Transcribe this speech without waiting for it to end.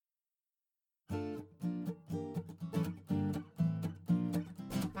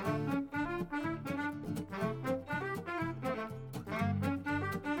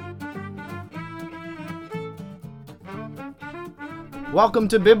Welcome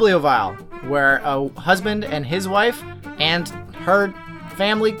to Bibliovile, where a husband and his wife, and her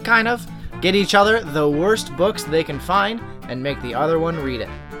family, kind of, get each other the worst books they can find and make the other one read it.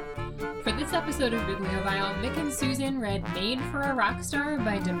 For this episode of Bibliovile, Mick and Susan read Made for a Rock Star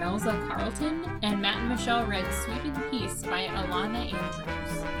by Demelza Carlton, and Matt and Michelle read Sweep in Peace by Ilona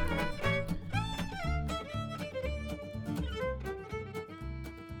Andrews.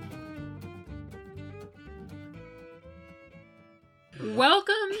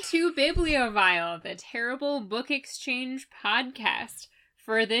 Welcome to Bibliovile, the terrible book exchange podcast.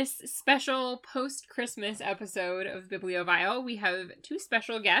 For this special post-Christmas episode of Bibliovile, we have two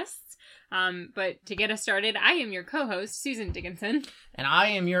special guests. But to get us started, I am your co-host, Susan Dickinson. And I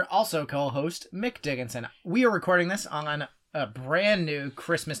am your also co-host, Mick Dickinson. We are recording this on a brand new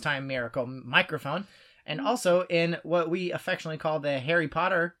Christmas Time Miracle microphone, and also in what we affectionately call the Harry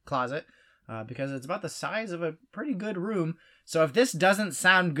Potter closet, because it's about the size of a pretty good room. So if this doesn't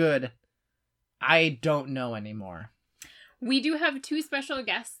sound good, I don't know anymore. We do have two special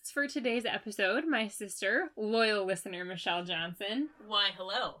guests for today's episode. My sister, loyal listener Michelle Johnson. Why,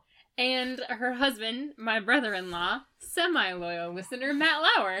 hello. And her husband, my brother-in-law, semi-loyal listener Matt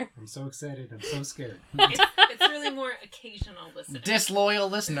Lauer. I'm so excited. I'm so scared. It's really more occasional listener. Disloyal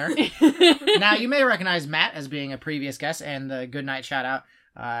listener. Now, you may recognize Matt as being a previous guest and the good night shout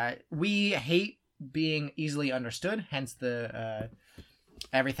out. We hate being easily understood, hence the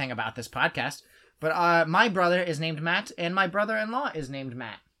everything about this podcast. But my brother is named Matt, and my brother-in-law is named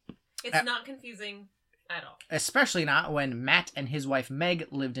Matt. It's not confusing at all. Especially not when Matt and his wife Meg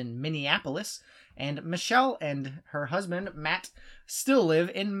lived in Minneapolis, and Michelle and her husband Matt still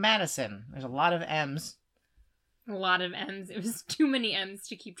live in Madison. There's a lot of M's. A lot of M's. It was too many M's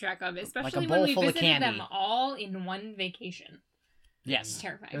to keep track of, especially like a bowl when we full of visited candy. them all in one vacation. Yes. It's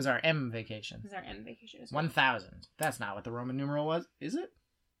terrifying. It was our M vacation. It was our M vacation as well. 1,000. That's not what the Roman numeral was, is it?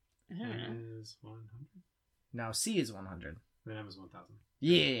 I don't know. It is 100. No, C is 100. Then M is 1,000.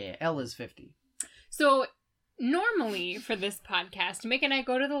 Yeah, L is 50. So, normally for this podcast, Mick and I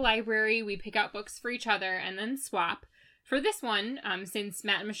go to the library, we pick out books for each other, and then swap. For this one, since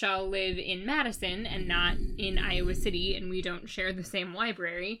Matt and Michelle live in Madison and not in Iowa City, and we don't share the same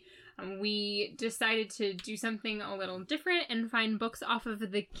library, we decided to do something a little different and find books off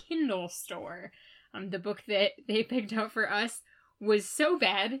of the Kindle store. The book that they picked out for us was so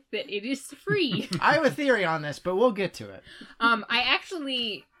bad that it is free. I have a theory on this, but we'll get to it. I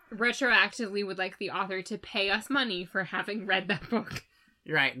actually retroactively would like the author to pay us money for having read that book.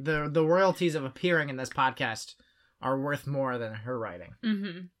 You're right. The royalties of appearing in this podcast are worth more than her writing.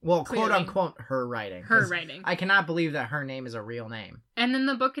 Mm-hmm. Well, Clearly. quote unquote, her writing. Her writing. I cannot believe that her name is a real name. And then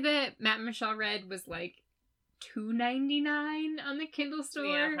the book that Matt and Michelle read was like $2.99 on the Kindle store.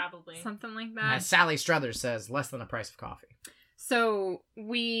 Yeah, probably. Something like that. As Sally Struthers says, less than the price of coffee. So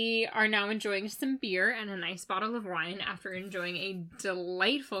we are now enjoying some beer and a nice bottle of wine after enjoying a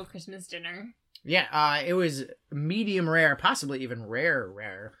delightful Christmas dinner. Yeah, it was medium rare, possibly even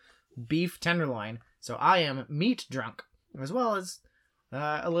rare beef tenderloin. So I am meat drunk, as well as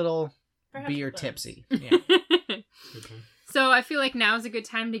a little Perhaps beer both. tipsy. Yeah. Okay. So I feel like now is a good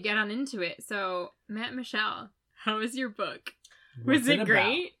time to get on into it. So Matt and Michelle, how was your book? Was What's it about?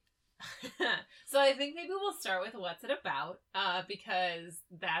 great? So I think maybe we'll start with what's it about, because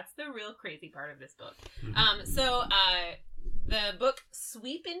that's the real crazy part of this book. Mhm. So the book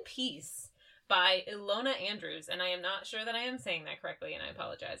Sweep in Peace by Ilona Andrews, and I am not sure that I am saying that correctly, and I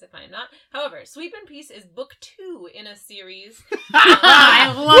apologize if I am not. However, Sweep in Peace is book 2 in a series.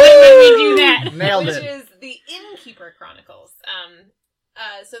 I love it when we do that. Nailed which it. is the Innkeeper Chronicles.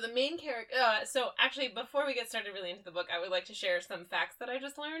 So the main character. So actually, before we get started really into the book, I would like to share some facts that I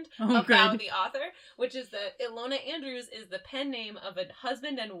just learned about good. the author, which is that Ilona Andrews is the pen name of a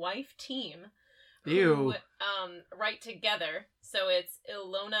husband and wife team who Ew. write together. So it's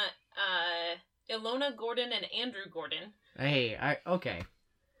Ilona Gordon and Andrew Gordon. Hey, okay.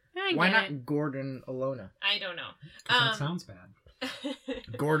 I Why get not it. Gordon Alona? I don't know. 'Cause that sounds bad.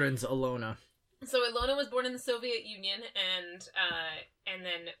 Gordon's Alona. So Ilona was born in the Soviet Union and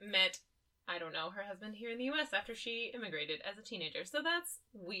then met, I don't know, her husband here in the U.S. after she immigrated as a teenager. So that's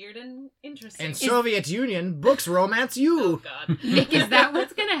weird and interesting. In Soviet Union, books romance you. Oh God. Nick, is that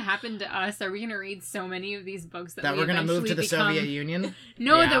what's going to happen to us? Are we going to read so many of these books that We're going to move to the become... Soviet Union?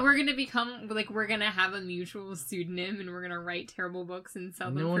 No, Yeah. that we're going to become, like, we're going to have a mutual pseudonym and we're going to write terrible books and sell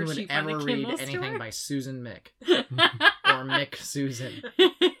them No for one would cheap ever on the read Kindle anything store. by Susan Mick. Or Mick Susan.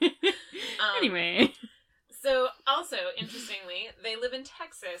 Anyway. So, also, interestingly, they live in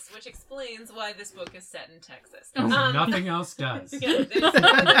Texas, which explains why this book is set in Texas. Oh, Nothing else does. Yeah, there's no other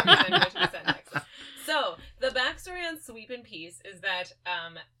reason why it should be set in Texas. So the backstory on Sweep and Peace is that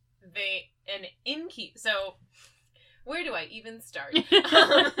So where do I even start?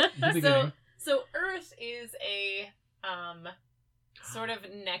 So Earth is a sort of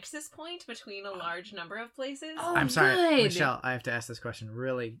nexus point between a large number of places. Oh, I'm sorry, good. Michelle, I have to ask this question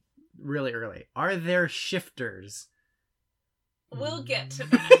really, really early. Are there shifters? We'll get to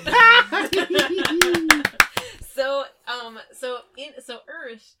that. So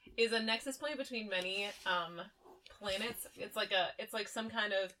Earth is a nexus point between many planets. It's like some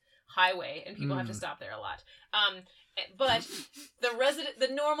kind of highway, and people have to stop there a lot. But the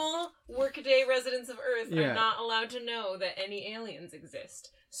normal workaday residents of Earth are not allowed to know that any aliens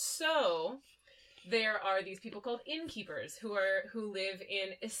exist. So there are these people called innkeepers who live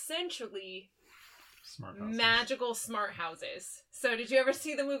in essentially magical smart houses. So did you ever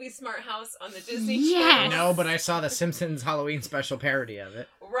see the movie Smart House on the Disney Channel? No, but I saw the Simpsons Halloween special parody of it.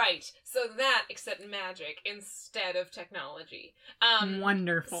 Right. So that, except magic instead of technology.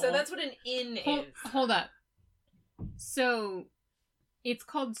 Wonderful. So that's what an inn is. Hold up. So it's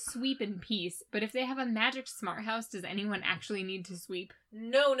called Sweep and Peace, but if they have a magic smart house, does anyone actually need to sweep?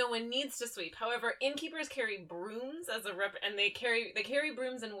 No one needs to sweep. However, innkeepers carry brooms and they carry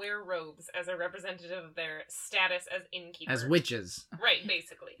brooms and wear robes as a representative of their status as innkeepers. As witches. Right,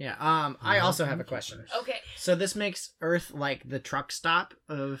 basically. Yeah. I also have a question. Okay. So this makes Earth like the truck stop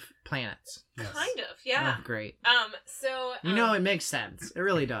of planets. Yes. Kind of, yeah. Oh, great. So it makes sense. It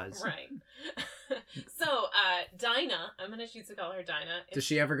really does. Right. So, Dinah, I'm gonna choose to call her Dinah. Does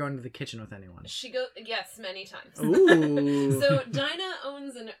she ever go into the kitchen with anyone? She goes, yes, many times. Ooh. So Dinah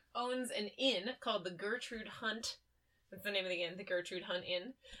owns an inn called the Gertrude Hunt. That's the name of the inn, the Gertrude Hunt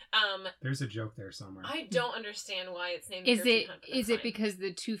Inn. There's a joke there somewhere. I don't understand why it's named Is Gertrude Hunt. it because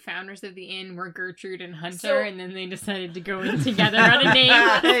the two founders of the inn were Gertrude and Hunter, So- and then they decided to go in together on a name?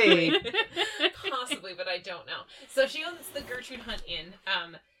 Hey. Possibly, but I don't know. So she owns the Gertrude Hunt Inn.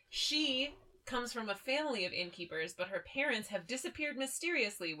 She comes from a family of innkeepers, but her parents have disappeared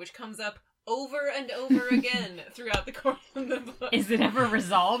mysteriously, which comes up over and over again throughout the course of the book. Is it ever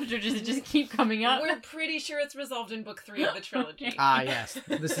resolved, or does it just keep coming up? We're pretty sure it's resolved in book 3 of the trilogy. Yes.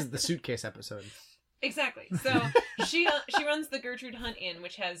 This is the suitcase episode. Exactly. So she runs the Gertrude Hunt Inn,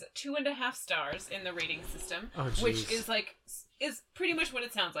 which has 2.5 stars in the rating system, Oh, jeez. which is pretty much what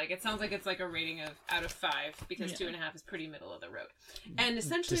it sounds like. It sounds like it's like a rating of out of 5 because 2.5 is pretty middle of the road. And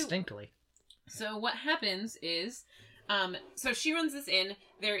essentially, Distinctly. so what happens is, so she runs this inn.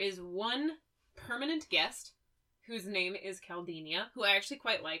 There is one permanent guest whose name is Caldenia, who I actually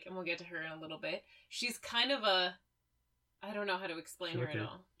quite like, and we'll get to her in a little bit. She's kind of I don't know how to explain her at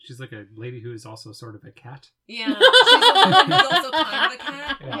all. She's like a lady who is also sort of a cat. Yeah, she's a woman who's also kind of a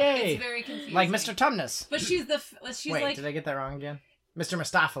cat. Yeah. Yay. It's very confusing. Like Mr. Tumnus. But she's Wait, like, did I get that wrong again? Mr.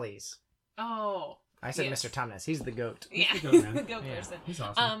 Mistopheles. oh. I said Yes. Mr. Tumnus. He's the goat. Yeah, the goat he's man. the goat Yeah. person. He's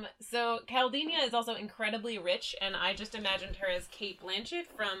awesome. So Caldenia is also incredibly rich, and I just imagined her as Kate Blanchett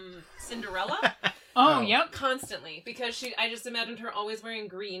from Cinderella. Oh. Yep. Constantly, because I just imagined her always wearing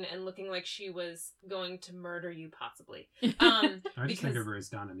green and looking like she was going to murder you, possibly. I just think because- of her as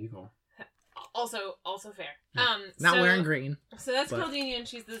Donna Meagle. Also fair. Yeah. Not so- wearing green. So that's but- Caldenia, and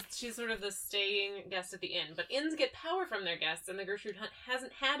she's sort of the staying guest at the inn. But inns get power from their guests, and the Gertrude Hunt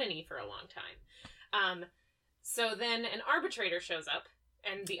hasn't had any for a long time. So then an arbitrator shows up,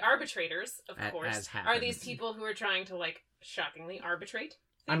 and the arbitrators, of course, as are these happens. people who are trying to, like, shockingly arbitrate.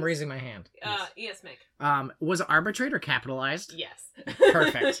 I'm things. raising my hand. Yes, Mick. Was arbitrator capitalized? Yes.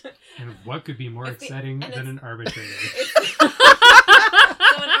 Perfect. And what could be more It's the- exciting and than it's- an arbitrator?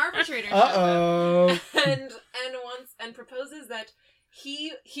 So an arbitrator shows Uh-oh. up and proposes that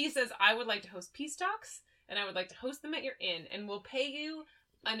he says, I would like to host peace talks, and I would like to host them at your inn, and we'll pay you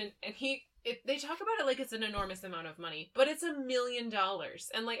they talk about it like it's an enormous amount of money, but it's $1 million.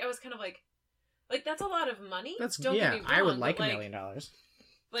 And like I was kind of like that's a lot of money. Don't get me wrong, I would like but, $1 million.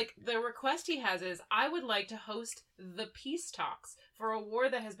 Like, the request he has is, I would like to host the peace talks for a war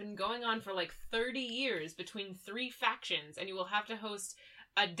that has been going on for, like, 30 years between 3 factions, and you will have to host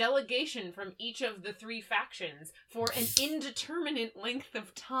a delegation from each of the 3 factions for an indeterminate length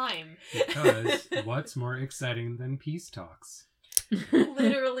of time. Because what's more exciting than peace talks?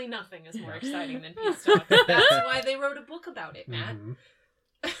 Literally nothing is more exciting than peace talks. That's why they wrote a book about it, Matt.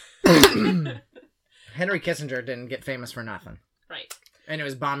 Mhm. Henry Kissinger didn't get famous for nothing. Right. And it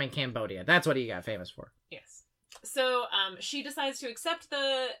was bombing Cambodia. That's what he got famous for. Yes. So, she decides to accept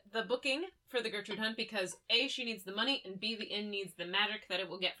the booking for the Gertrude Hunt because A, she needs the money, and B, the inn needs the magic that it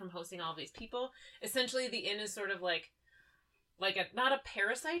will get from hosting all these people. Essentially, the inn is sort of like not a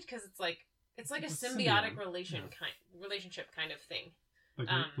parasite, because it's like a symbiotic symbiote. relationship kind of thing.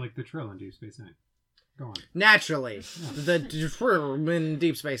 Like the Trill in Deep Space Nine. Go on. Naturally. In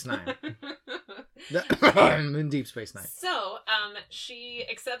Deep Space Nine. In Deep Space Nine. So, she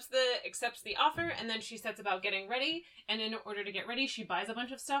accepts the offer, and then she sets about getting ready. And in order to get ready, she buys a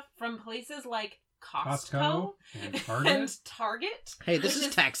bunch of stuff from places like Costco and Target. and Target. Hey, this which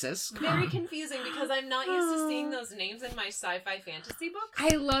is Texas. Very confusing because I'm not used to seeing those names in my sci-fi fantasy books.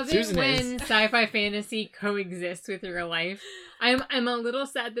 I love Susan it when is. sci-fi fantasy coexists with real life. I'm a little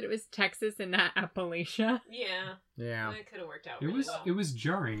sad that it was Texas and not Appalachia. Yeah, Yeah. it could have worked out. It really was well. it was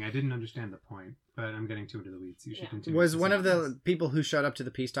jarring. I didn't understand the point, but I'm getting too into the weeds. You should Yeah. continue. Was with one of sentence. the people who showed up to the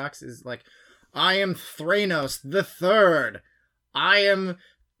peace talks is like, I am Thranos the Third. I am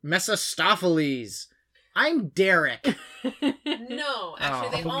Mephistopheles. I'm Derek. No,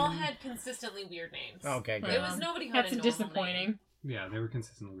 actually, they Oh. all had consistently weird names. Okay, good. It was nobody had That's a normal disappointing. name. Yeah, they were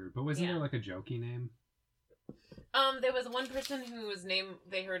consistently weird. But wasn't Yeah. there like a jokey name? There was one person whose name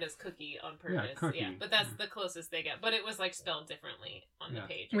they heard as Cookie on purpose. Cookie. But that's the closest they get. But it was like spelled differently on the Yeah.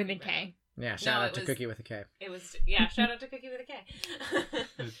 page. With if a you read K. Yeah, shout No, out it to was- Cookie with a K. it. It was shout out to Cookie with a K.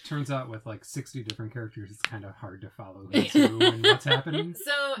 It turns out with like 60 different characters, it's kind of hard to follow who's who and what's happening.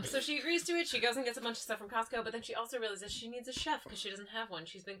 So she agrees to it. She goes and gets a bunch of stuff from Costco, but then she also realizes she needs a chef because she doesn't have one.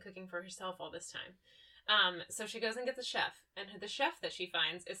 She's been cooking for herself all this time. So she goes and gets a chef, and the chef that she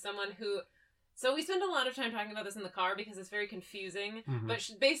finds is someone who. So we spend a lot of time talking about this in the car because it's very confusing. Mhm. But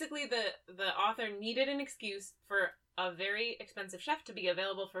basically, the author needed an excuse for a very expensive chef to be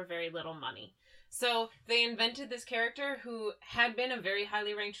available for very little money. So they invented this character who had been a very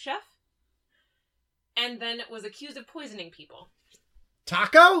highly ranked chef, and then was accused of poisoning people.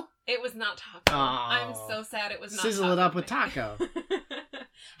 Taco? It was not Taco. Oh. I'm so sad it was not Sizzle Taco. it up with Taco.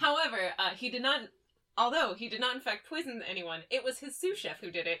 However, he did not. Although he did not in fact poison anyone, it was his sous chef who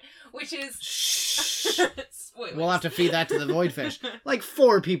did it, which is Shh. spoilers. We'll have to feed that to the Voidfish. Like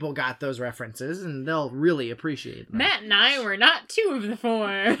 4 people got those references, and they'll really appreciate them. Matt and I were not 2 of the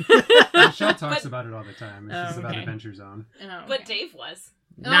 4. Michelle talks But- about it all the time. It's Oh, just about okay. Adventure Zone. Oh, But okay. Dave was.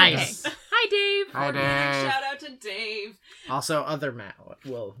 Nice. Okay. Hi, Dave. Hi, Dave. Shout out to Dave. Also, other Matt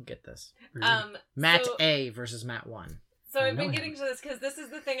will get this. Matt so, A versus Matt 1. So I I've know been him. getting to this because this is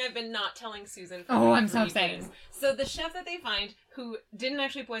the thing I've been not telling Susan. For Oh, the I'm last so 3 excited. days. So the chef that they find, who didn't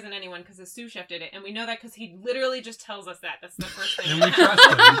actually poison anyone because the sous chef did it, and we know that because he literally just tells us that. That's the first thing. And we trust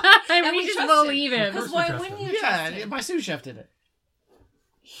him. and And we we just trust him. believe him. Because Of course we why trust wouldn't him. you trust Yeah, him? my sous chef did it.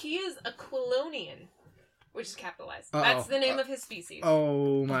 He is a Quilonian, which is capitalized. Uh-oh. That's the name of his species.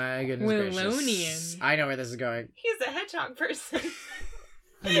 Oh my goodness Willonian. gracious. I know where this is going. He's a hedgehog person.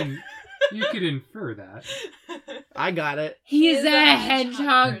 I mean, you could infer that. I got it. He is is a a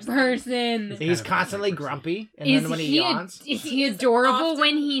hedgehog hedgehog person. He's He's kind of a constantly person. grumpy, and Is then when he he yawns... is he He's adorable often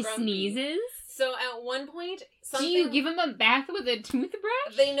when he grumpy. sneezes? So at one point, something Do you give him a bath with a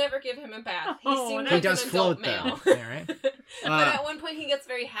toothbrush? they never give him a bath. He Oh, seems no. He like does an adult float, though. male. Yeah, right? But at one point, he gets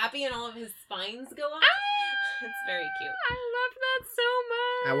very happy, and all of his spines go up. It's very cute. I love that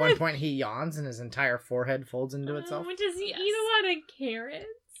so much. At one point, he yawns, and his entire forehead folds into itself. Oh, does he Yes. eat a lot of carrots?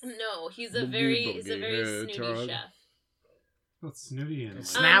 No, he's Boogie, a very boogie, snooty hedgehog. chef. Well, it's snooty and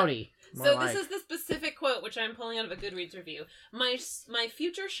It's like, snouty. More So like. this is the specific quote, which I'm pulling out of a Goodreads review. My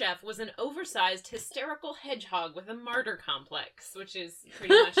future chef was an oversized, hysterical hedgehog with a martyr complex, which is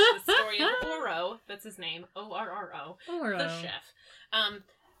pretty much the story of Oro. That's his name, Orro, Or the chef.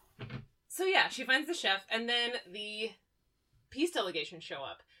 So yeah, she finds the chef, and then the peace delegation show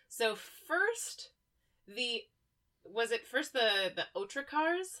up. So first, the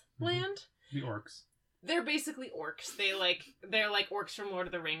Otricars Mhm. land? the orcs. They're basically orcs. They're like orcs from Lord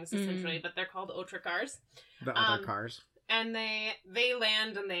of the Rings, essentially, but they're called Otricars. The other cars. And they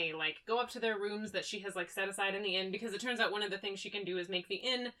land and they like go up to their rooms that she has like set aside in the inn, because it turns out one of the things she can do is make the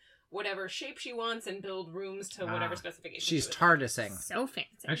inn whatever shape she wants and build rooms to whatever specifications. She's she would TARDISing. So fancy.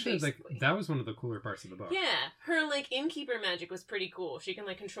 Actually, basically. like that was one of the cooler parts of the book. Yeah, her like innkeeper magic was pretty cool. She can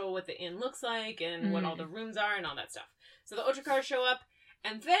like control what the inn looks like and what all the rooms are and all that stuff. So the Otricars show up,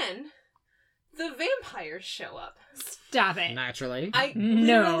 and then the vampires show up. Stop it. Naturally. I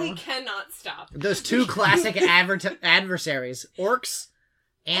No. literally cannot stop. Those two classic adversaries, orcs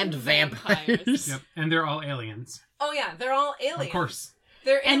and vampires. Yep, and they're all aliens. Oh yeah, they're all aliens. Of course.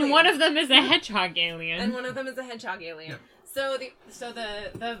 They're aliens. And one of them is a hedgehog alien. And one of them is a hedgehog alien. Yep. So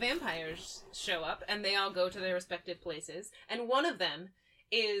the vampires show up, and they all go to their respective places. And one of them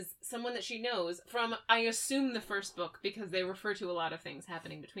is someone that she knows from, I assume, the first book, because they refer to a lot of things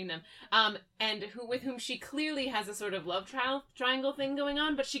happening between them. And with whom she clearly has a sort of love triangle thing going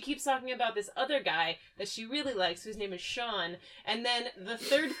on, but she keeps talking about this other guy that she really likes, whose name is Sean. And then the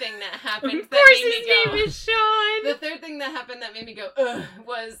third thing that happened of that course made his me go, name is Sean. the third thing that happened that made me go, ugh,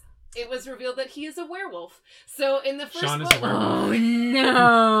 was it was revealed that he is a werewolf. So in the first Sean is book, a werewolf. Oh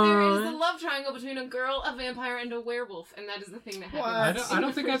no! there is a love triangle between a girl, a vampire, and a werewolf, and that is the thing that happens. What? I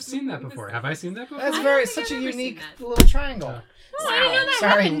don't think I've seen that before. Have I seen that before? That's I very don't think such a I've ever unique seen that. little triangle. Yeah. Oh, I didn't know that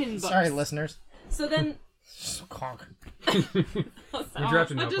sorry, happened in books. sorry, listeners. So then, Conk. We dropped a I'll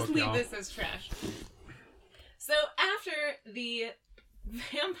just notebook, leave y'all. this as trash. So after the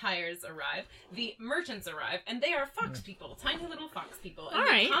vampires arrive, the merchants arrive, and they are fox people, tiny little fox people, and All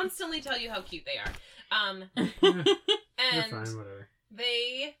they right. constantly tell you how cute they are. You're And fine, whatever.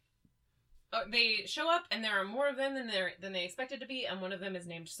 they show up, and there are more of them than they expected to be, and one of them is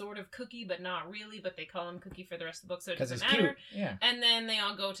named sort of Cookie, but not really, but they call him Cookie for the rest of the book, so it Because doesn't it's matter. cute. Yeah. And then they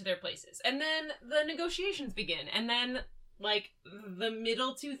all go to their places. And then the negotiations begin. And then, like, the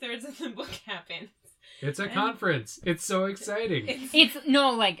middle 2/3 of the book happens. It's a conference. It's so exciting. It's no,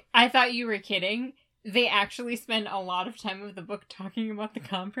 like, I thought you were kidding. They actually spend a lot of time of the book talking about the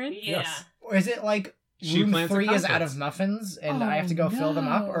conference. Yeah. Yes. Or is it like She room plans a 3 is out conference. of muffins and Oh, I have to go fill them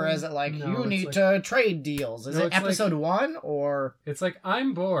up? no. Or is it like, No, you it's need like- to trade deals? Is No, it it's like- episode 1 or... It's like,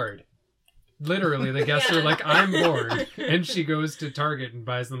 I'm bored. Literally, the guests Yeah. are like, I'm bored. And she goes to Target and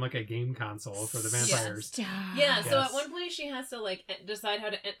buys them like a game console for the vampires. Stop. Yeah, so Yes. at one point she has to, like, decide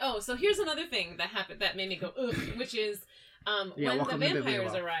how to... Oh, so here's another thing that happened that made me go, ugh, which is... Yeah, when the welcome to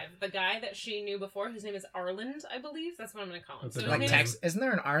vampires Bibliobell. arrive, the guy that she knew before, his name is Arland, I believe. That's what I'm going to call him. That's So a his Like name name. is... Isn't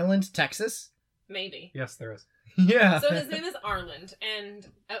there an Ireland, Texas? Maybe. Yes, there is. Yeah. So his name is Arland, and...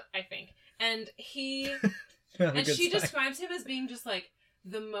 I think. And he... Really And good she stuff. describes him as being just like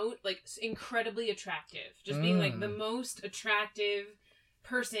incredibly attractive, just being like the most attractive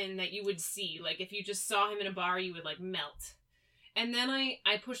person that you would see. Like if you just saw him in a bar, you would like melt. And then I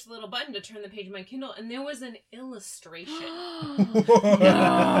pushed the little button to turn the page of my Kindle, and there was an illustration.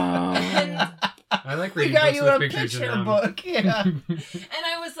 No. I like We reading got books you with a pictures in picture them. book. Yeah. And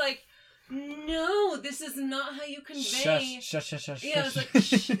I was like, no, this is not how you convey. Shush. Yeah, I was like,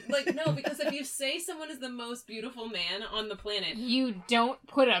 shh. Like, no, because if you say someone is the most beautiful man on the planet, You don't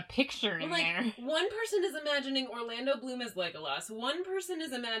put a picture in like, there. one person is imagining Orlando Bloom as Legolas. One person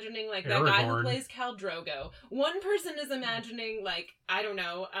is imagining, like, that guy who Aragorn. plays Khal Drogo. One person is imagining, like, I don't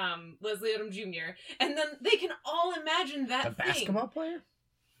know, Leslie Odom Jr. And then they can all imagine that The basketball player?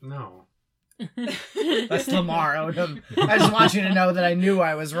 No. That's Lamar Odom. I just want you to know that I knew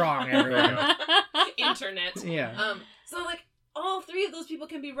I was wrong, everyone. Internet. Yeah. So, like, all three of those people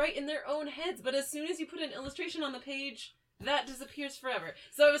can be right in their own heads, but as soon as you put an illustration on the page, that disappears forever.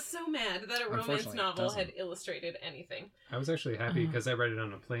 So I was so mad that a romance Unfortunately, it novel doesn't. had illustrated anything. I was actually happy because I read it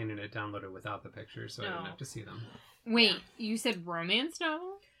on a plane and it downloaded without the pictures, so I didn't No. have to see them. Wait, you said romance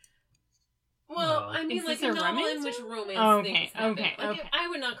novel? Well, Well, I mean, Is like this a a novel romance in which novel? romance Oh, things okay, happen. okay, Like, okay. I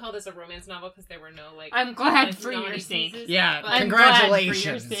would not call this a romance novel because there were no, like... I'm glad like, for your naughty sake. pieces. Yeah, But- I'm glad for your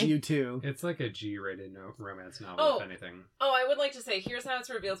congratulations, sake. you two. It's like a G-rated romance novel, Oh. if anything. Oh, I would like to say, here's how it's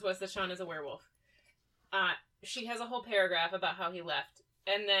revealed to us that Sean is a werewolf. She has a whole paragraph about how he left,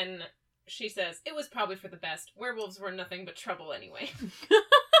 and then she says, it was probably for the best. Werewolves were nothing but trouble anyway.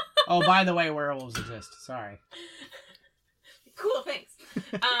 Oh, by the way, werewolves exist. Sorry. Cool, thanks.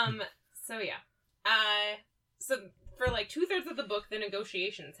 So yeah. So for like 2/3 of the book, the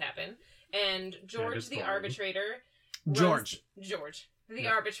negotiations happen, and George, is the boring. arbitrator... George. The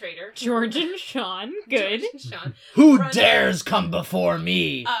Yeah. arbitrator. George and Sean, good. George and Sean. Who Run- dares come before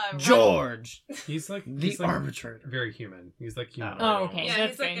me? Run- George. He's like The arbitrator. very human. He's like human. Oh, okay. Yeah,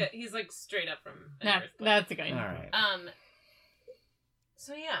 That's he's like good. he's like straight up from an That, earthquake. that's good. All right.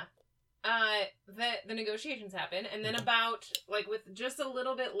 So yeah, the negotiations happen, and then about like with just a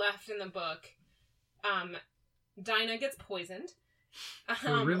little bit left in the book, Dinah gets poisoned.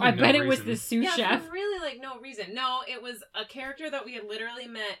 For really I no bet it was reason. the sous Yeah, chef. for really like no reason. No, it was a character that we had literally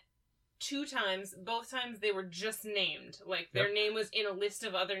met 2 times. Both times they were just named. Like their Yep. name was in a list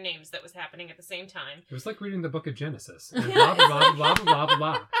of other names that was happening at the same time. It was like reading the book of Genesis. And blah, blah, blah, blah, blah, blah,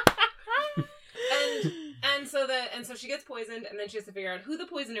 blah. And so she gets poisoned, and then she has to figure out who the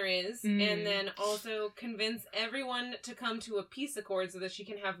poisoner is, Mm. and then also convince everyone to come to a peace accord so that she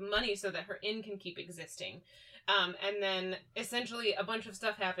can have money so that her inn can keep existing. And then essentially a bunch of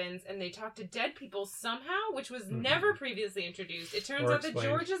stuff happens, and they talk to dead people somehow, which was never previously introduced. It turns Or out that explained.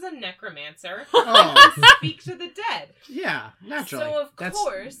 George is a necromancer. Oh, Speak to the dead. yeah, naturally. So of That's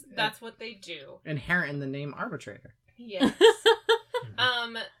course, that's what they do. inherent in the name arbitrator. Yes.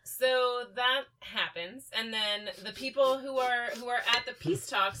 So that happens, and then the people who are at the peace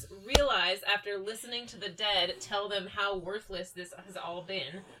talks realize after listening to the dead tell them how worthless this has all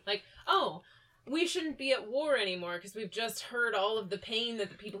been. Like, oh, we shouldn't be at war anymore because we've just heard all of the pain that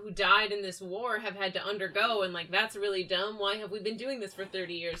the people who died in this war have had to undergo, and like that's really dumb. Why have we been doing this for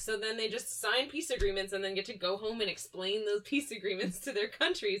 30 years? So then they just sign peace agreements and then get to go home and explain those peace agreements to their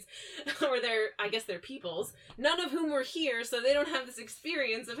countries or their peoples, none of whom were here, so they don't have this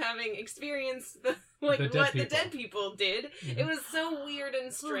experience of having experienced the dead people did. Mm-hmm. It was so weird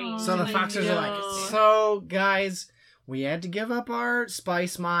and strange. So the Foxers are like, so guys, we had to give up our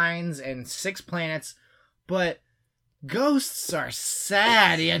spice mines and 6 planets, but ghosts are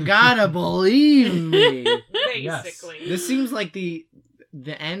sad. You gotta believe me. Basically. Yes. This seems like the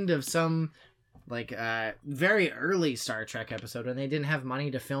end of some very early Star Trek episode when they didn't have money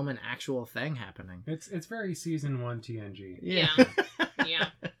to film an actual thing happening. It's very season 1 TNG. Yeah. Yeah.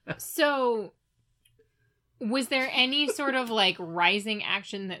 So, was there any sort of like rising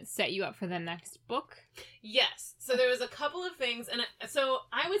action that set you up for the next book? Yes. So there was a couple of things, and so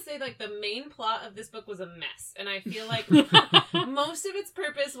I would say like the main plot of this book was a mess, and I feel like most of its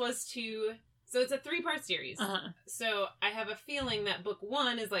purpose was to. So it's a 3-part series. Uh-huh. So I have a feeling that book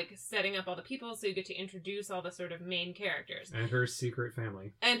 1 is like setting up all the people, so you get to introduce all the sort of main characters. And her secret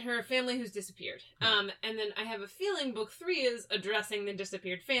family. And her family who's disappeared. Yeah. And then I have a feeling book 3 is addressing the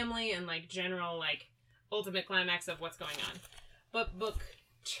disappeared family and like general like ultimate climax of what's going on. But book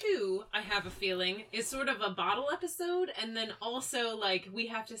 2, I have a feeling, is sort of a bottle episode, and then also like we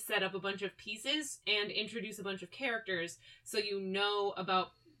have to set up a bunch of pieces and introduce a bunch of characters so you know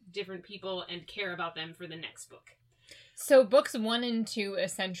about different people and care about them for the next book. So books 1 and 2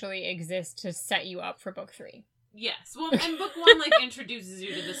 essentially exist to set you up for book 3. Yes. Well, and book 1 like introduces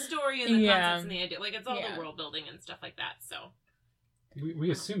you to the story and the Yeah. concepts and the idea. Like it's all Yeah. the world building and stuff like that. So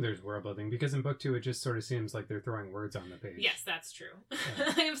We assume there's world building because in book 2 it just sort of seems like they're throwing words on the page. yes, that's true.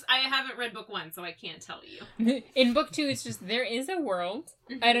 Yeah. I haven't read book 1, so I can't tell you. In book 2, it's just there is a world.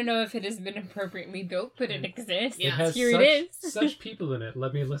 I don't know if it has been appropriately built, but it exists. Yeah. It has Here such, it is. such people in it.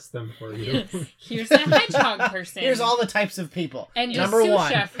 Let me list them for you. Here's a hedgehog person. Here's all the types of people. And Number a sous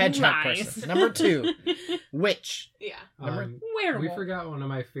 1, chef who hedgehog lies. person. Number 2, witch. Yeah. Werewolf. We forgot one of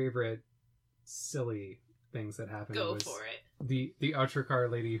my favorite silly things that happened. Go was for it. The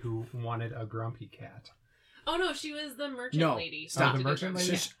Utracar lady who wanted a grumpy cat. Oh no, she was the merchant No, lady. stop. Oh, the To merchant lady?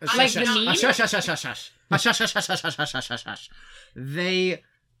 Shush, Like shush, the shush, meme? shush, shush, shush, shush, shush. Shush, shush, shush, shush, shush, shush, shush, shush. They,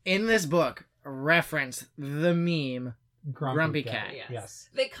 in this book, reference the meme Grumpy Cat. Yes.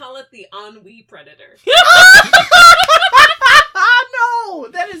 They call it the ennui predator. No,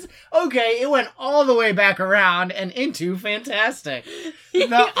 that is okay. It went all the way back around and into fantastic. The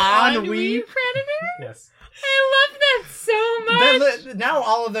ennui. predator? Yes. I love that so much. Now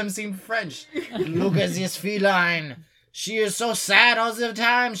all of them seem French. Look at this feline. She is so sad all the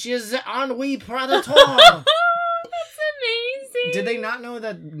time. She is the ennui predator. Oh, that's amazing. Did they not know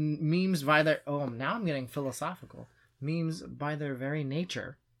that memes by their... Oh, now I'm getting philosophical. Memes by their very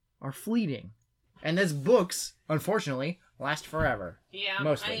nature are fleeting. And as books, unfortunately, last forever. Yeah.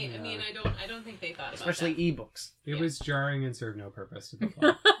 Mostly. I mean, I don't think they thought about Especially that. ebooks. It was jarring and served no purpose to the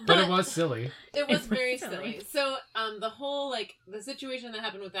plot. But it was silly. It was It was very silly. silly. So, the whole, like, the situation that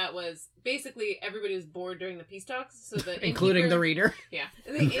happened with that was basically everybody was bored during the peace talks. So the Including the innkeeper- reader. Yeah.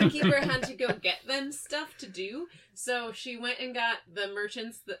 And the innkeeper had to go get them stuff to do. So she went and got the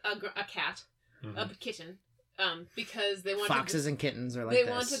merchants a cat, a kitten, because they wanted Foxes and kittens are like they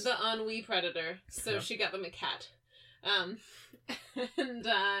this. wanted the ennui predator. So Yep. she got them a cat.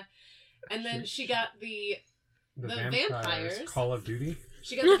 And then she got the vampires. Call of Duty.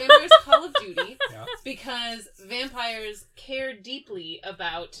 She got the vampires Call of Duty Yeah. because vampires care deeply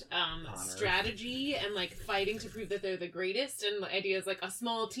about strategy and like fighting to prove that they're the greatest, and the idea is like a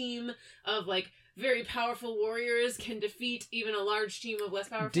small team of like very powerful warriors can defeat even a large team of less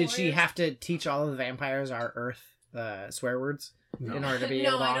powerful Did warriors. she have to teach all of the vampires our Earth swear words No. in order to be No,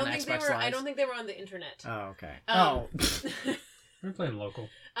 able to I on don't think they Xbox were. Live? I don't think they were on the internet. Oh, okay. Um, We're playing local.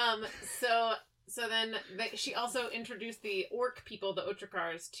 So then she also introduced the orc people, the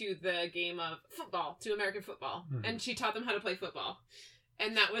Utracars, to the game of football, to American football. Mhm. And she taught them how to play football.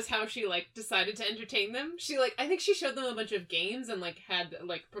 And that was how she, like, decided to entertain them. She, like, I think she showed them a bunch of games and, like, had,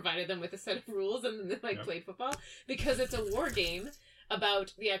 like, provided them with a set of rules and then they, like, Yep. played football. Because it's a war game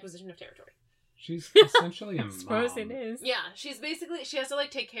about the acquisition of territory. She's essentially a I suppose mom. it is. Yeah, she's basically, she has to,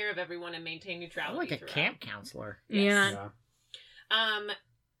 like, take care of everyone and maintain I'm neutrality like a throughout. camp counselor. Yeah. Yeah.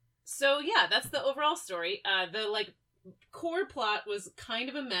 So yeah, that's the overall story. The like core plot was kind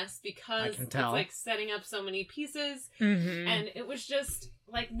of a mess because can it's tell. like setting up so many pieces, Mm-hmm. and it was just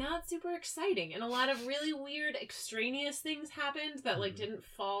like not super exciting, and a lot of really weird extraneous things happened that like Mhm. didn't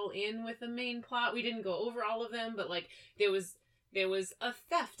fall in with the main plot. We didn't go over all of them, but like there was there was a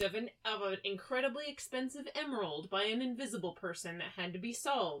theft of an incredibly expensive emerald by an invisible person that had to be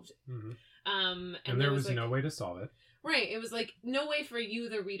solved. Mhm. And there was like, no way to solve it. Right, it was like no way for you,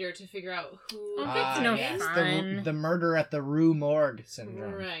 the reader, to figure out who. Oh, that's no fun. The murder at the Rue Morgue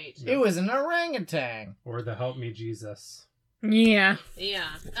syndrome. Right. It was an orangutan. Or the Help Me Jesus. Yeah. Yeah.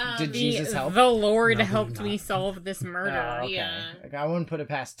 Did Jesus help? The Lord No, helped not. me solve this murder. Oh, okay. Yeah. Like, I wouldn't put it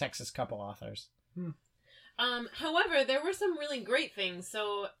past Texas couple authors. However, there were some really great things.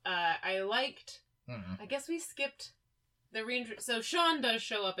 So, I liked. I guess we skipped the so Sean does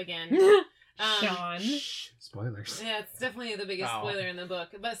show up again. Sean. Shh, spoilers. Yeah, it's definitely the biggest Oh. spoiler in the book.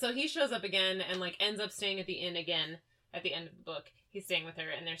 But so he shows up again and like ends up staying at the inn again at the end of the book. He's staying with her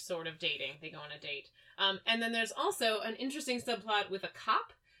and they're sort of dating. They go on a date. And then there's also an interesting subplot with a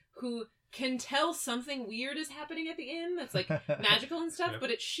cop who can tell something weird is happening at the inn that's like magical and stuff, Yep.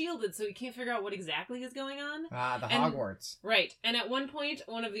 but it's shielded, so he can't figure out what exactly is going on. The And- Hogwarts. Right. And at one point,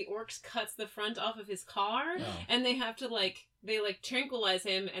 one of the orcs cuts the front off of his car, Oh. and they have to they tranquilize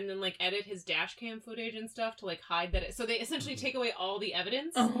him and then like edit his dash cam footage and stuff to like hide that. So they essentially take away all the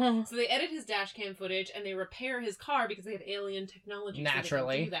evidence. Oh. So they edit his dash cam footage and they repair his car because they have alien technology. Naturally. So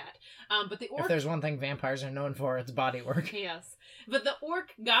they can do that. But the orc. If there's one thing vampires are known for, it's body work. Yes. But the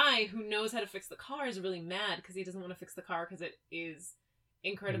orc guy who knows how to fix the car is really mad because he doesn't want to fix the car because it is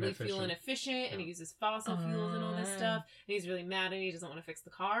incredibly fuel inefficient and he uses fossil fuels and all this stuff. And he's really mad and he doesn't want to fix the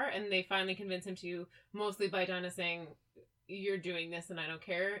car. And they finally convince him to, mostly by Donna saying, "You're doing this and I don't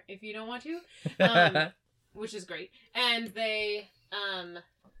care if you don't want to." Which is great. And they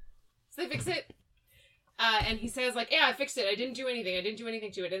fix it. And he says, like, "Yeah, I fixed it. I didn't do anything. I didn't do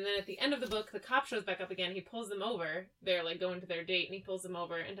anything to it." And then at the end of the book, the cop shows back up again. He pulls them over. They're, like, going to their date, and he pulls them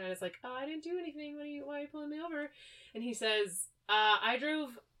over. And Dinah's like, "Oh, I didn't do anything. Why are you pulling me over?" And he says, I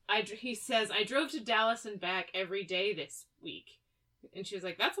drove to Dallas and back every day this week." And she was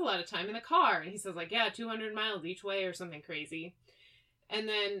like, "That's a lot of time in the car." And he says, like, "Yeah, 200 miles each way or something crazy." And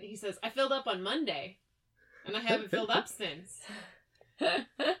then he says, "I filled up on Monday. And I haven't filled up since."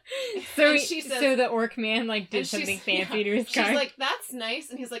 So And she says- so the orc man like did And she's- something fancy to his She's car. like, "That's nice."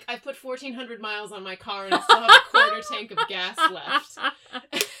 And he's like, "I've put 1,400 miles on my car and I still have a quarter tank of gas left."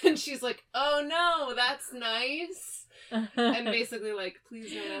 And she's like, "Oh no, that's nice." And basically like,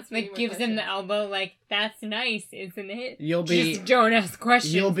 "Please don't ask me any like more gives him the questions." elbow like, "That's nice, isn't it?" You'll be Just don't ask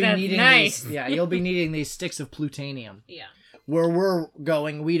questions. you'll be That's needing nice. these. Yeah, you'll be needing these sticks of plutonium. Yeah. Where we're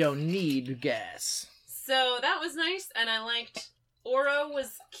going, we don't need gas. So that was nice, and I liked Oro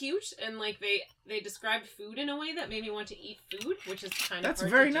was cute, and like they described food in a way that made me want to eat food, which is kind of That's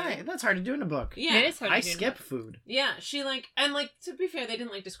hard very to do. nice. That's hard to do in a book. Yeah. It is hard to I do. skip food. Yeah, she to be fair, they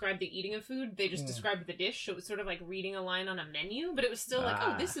didn't like describe the eating of food. They just described the dish. So it was sort of like reading a line on a menu, but it was still like,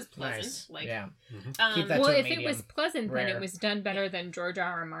 oh, this is pleasant. Nice. Like, yeah. Mhm. Keep that Well, to a if it medium. was pleasant, then rare. it was done better than George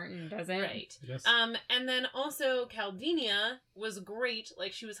R.R. Martin does it. right. Yes. And then also Caldinia was great.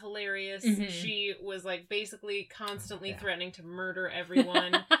 Like, she was hilarious. Mhm. She was like basically constantly Yeah. threatening to murder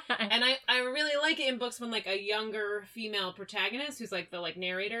everyone. And I really like it in books when like a younger female protagonist who's like the like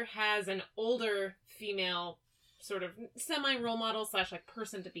narrator has an older female sort of semi role model / like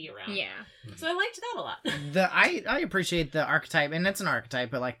person to be around. Yeah. So I liked that a lot. I appreciate the archetype, and it's an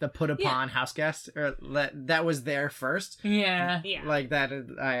archetype, but like the put upon house guest, or that was there first. Yeah. Yeah. Like that,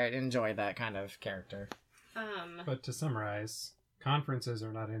 I enjoy that kind of character. But to summarize, conferences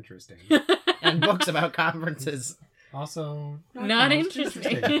are not interesting. And books about conferences. Also, Not the most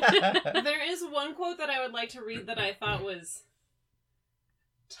interesting. There is one quote that I would like to read that I thought was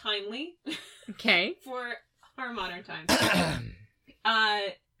timely Okay. for our modern times.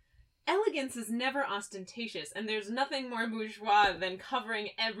 Elegance is never ostentatious, and there's nothing more bourgeois than covering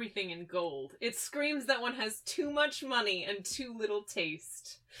everything in gold. It screams that one has too much money and too little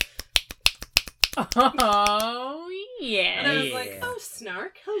taste. Oh, And yeah. I was like, oh,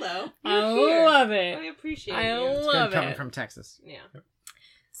 snark, hello. I You're here. love I it. appreciate I you. It's love good coming it. from Texas. Yeah.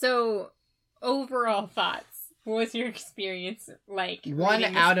 So, overall thoughts. What was your experience like? One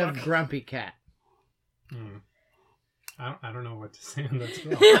reading this out of book? Grumpy Cat. I don't know what to say on that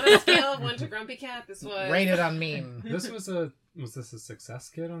scale. On a scale of 1 to Grumpy Cat, this was... Rated on meme. Was this a success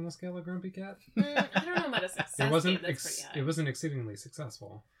kid on the scale of Grumpy Cat? I don't know about a success. It wasn't. That's pretty high. It wasn't exceedingly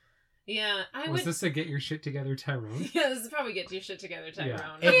successful. Yeah, I Was would... this a get your shit together, Tyrone? Yeah, this is probably get your shit together, Tyrone.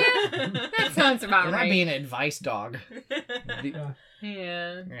 Yeah, that sounds about You're not right. being an advice dog. Yeah.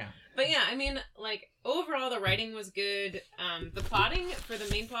 Yeah. Yeah. But yeah, I mean, like, overall the writing was good. The plotting for the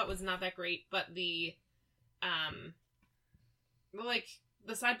main plot was not that great, but the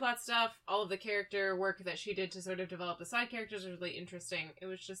the side plot stuff, all of the character work that she did to sort of develop the side characters was really interesting. It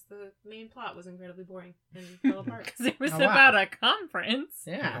was just the main plot was incredibly boring and fell apart. Because it was Oh, wow. about a conference.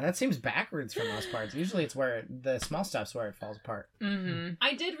 Yeah, that seems backwards for most parts. Usually it's where the small stuff's where it falls apart. Mm-hmm.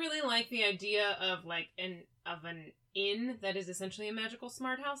 I did really like the idea of like an inn that is essentially a magical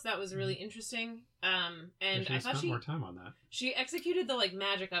smart house. That was really interesting. And I thought spent more time on that. she executed the like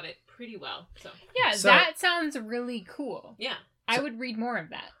magic of it pretty well. So Yeah, So- that sounds really cool. yeah. I would read more of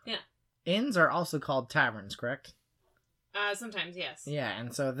that. Inns are also called taverns, correct? Sometimes yes. Yeah,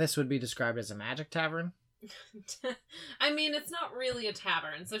 and so this would be described as a magic tavern. I mean, it's not really a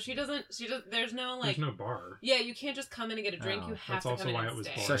tavern, so she doesn't. There's no like. There's no bar. Yeah, you can't just come in and get a drink. Oh, You have that's to also come in why and it was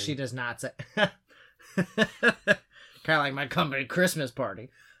stay. boring. So she does not say. Kind of like my company Christmas party.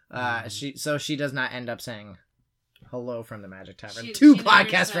 She does not end up saying hello from the Magic Tavern. She Two never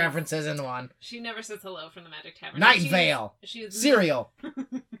podcast says- references in one. She never says hello from the Magic Tavern. Night She's- Vale. She's Cereal.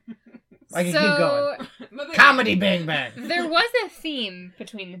 I can keep going. Moving Comedy Bang Bang. There was a theme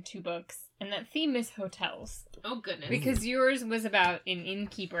between the two books, and that theme is hotels. on. Oh goodness. Because yours was about an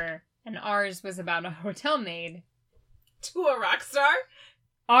innkeeper, and ours was about a hotel maid. To a rock star.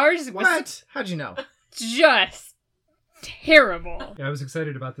 Ours was What? How'd you know? just terrible. Yeah, I was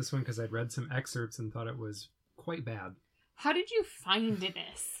excited about this one because I'd read some excerpts and thought it was quite bad. How did you find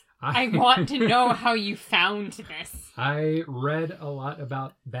this? I want to know how you found this. I read a lot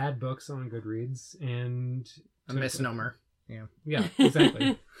about bad books on Goodreads and A misnomer. Yeah,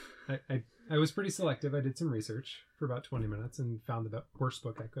 exactly. I was pretty selective. I did some research for about 20 minutes and found the worst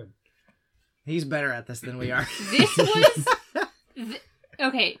book I could. He's better at this than we are. This was...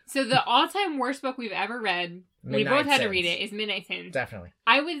 Okay, so the all-time worst book we've ever read, we Midnight both had to Sins. read it, is Midnight Sins. Definitely.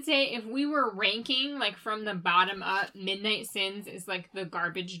 I would say if we were ranking, like, from the bottom up, Midnight Sins is, like, the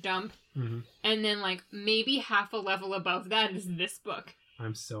garbage dump. Mm-hmm. And then, like, maybe half a level above that is this book.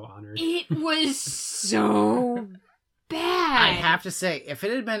 I'm so honored. It was so bad. I have to say, if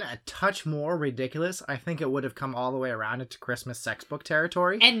it had been a touch more ridiculous, I think it would have come all the way around into Christmas sex book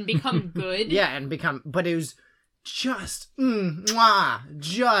territory. And become good. Yeah, and become... But it was just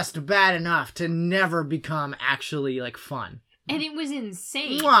bad enough to never become actually, like, fun. And it was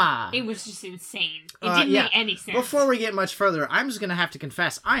insane. Mwah. It was just insane. It didn't yeah. make any sense. Before we get much further, I'm just going to have to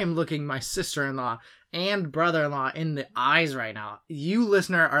confess, I am looking my sister-in-law and brother-in-law in the eyes right now. You,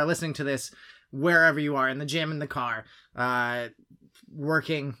 listener, are listening to this wherever you are, in the gym, in the car,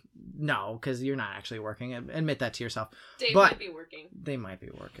 working. No, because you're not actually working. Admit that to yourself. Dave but- might be working. They might be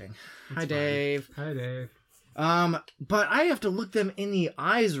working. It's Hi, fine. Dave. Hi, Dave. But I have to look them in the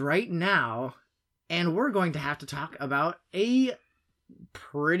eyes right now, and we're going to have to talk about a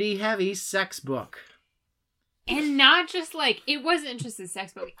pretty heavy sex book. And not just like, it wasn't just a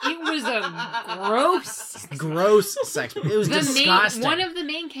sex book. It was a gross. Gross sex book. It was disgusting. One of the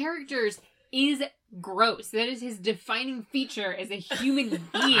main characters is gross. That is his defining feature as a human being.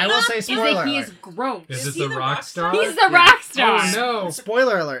 I will say is spoiler that he alert. is gross. Is Is this he the the rock rock star? star? He's the rock star. Oh, no.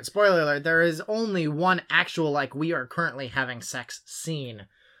 Spoiler alert, spoiler alert. There is only one actual, like, we are currently having sex scene.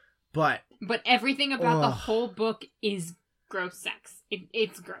 But But everything about the Ugh. whole book is gross sex.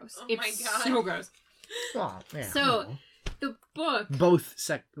 It's gross. Oh it's my God. so gross. well, yeah. So the book, both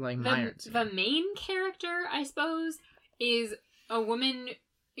minors. the main character, I suppose, is a woman.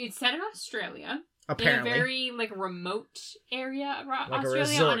 It's set in Australia, Apparently. in a very like remote area of Like a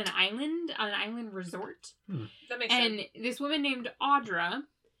Australia, on resort. an island resort. That makes And sense. this woman named Audra,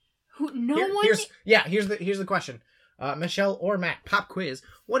 who no Here- one here's the question. Michelle or Matt, pop quiz.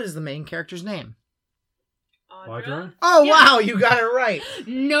 What is the main character's name? Audra? Oh, Yeah. wow, you got it right.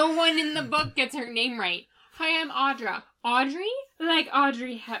 no one in the book gets her name right. Hi, I'm Audra. Audrey? Like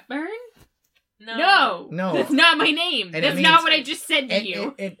Audrey Hepburn? No. No. That's not my name. And it That's means- not what I just said to It,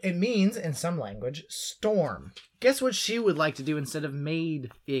 you. it means, in some language, storm. Guess what she would like to do instead of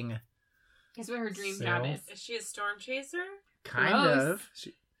maiding? That's what her dream Sail. job is. Is she a storm chaser? Kind Gross. of.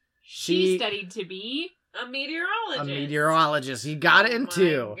 She She- studied to be. A meteorologist. A meteorologist. You got it in Oh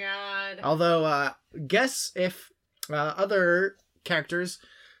two. my God. Although, guess if other characters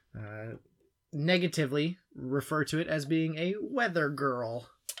negatively refer to it as being a weather girl.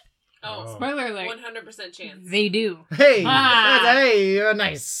 Oh, Spoiler alert. 100% chance. They do. Hey, Ah.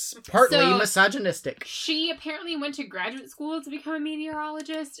 nice. Partly So- misogynistic. She apparently went to graduate school to become a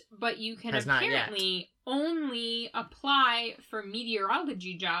meteorologist, but you can Has not yet. apparently only apply for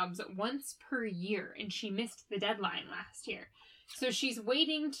meteorology jobs once per year, and she missed the deadline last year. So she's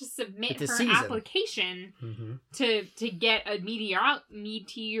waiting to submit It's a her season. application Mm-hmm. to get a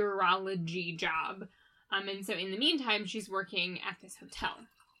meteorology job. And so in the meantime, she's working at this hotel.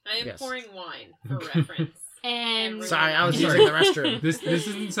 I am Yes. pouring wine for reference. And Sorry, I was using the restroom. This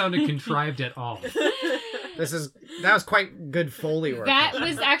isn't sounding contrived at all. That was quite good Foley work. that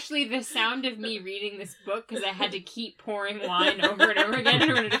was actually the sound of me reading this book because I had to keep pouring wine over and over again in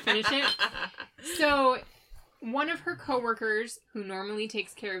order to finish it. So, one of her coworkers, who normally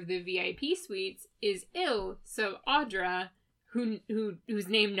takes care of the VIP suites, is ill. So Audra, whose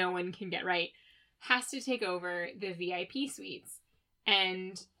name no one can get right, has to take over the VIP suites.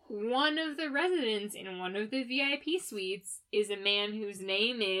 And one of the residents in one of the VIP suites is a man whose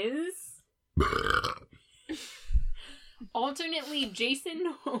name is alternately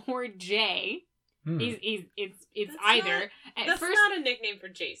Jason or Jay. It's either. That's not a nickname for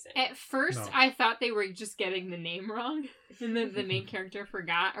Jason. At first, No. I thought they were just getting the name wrong, and the main character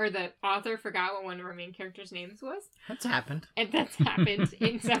forgot, or the author forgot what one of our main characters' names was. That's happened. And that's happened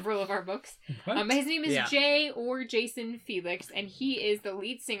in several of our books. What? His name is Yeah. Jay or Jason Felix, and he is the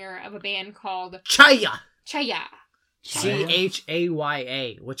lead singer of a band called Chaya. Chaya.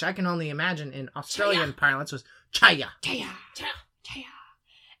 Chaya, which I can only imagine in Australian parlance was Chaya. Chaya. Chaya.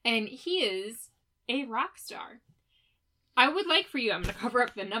 And he is a rock star. I would like for you, I'm going to cover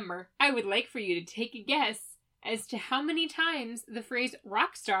up the number, I would like for you to take a guess as to how many times the phrase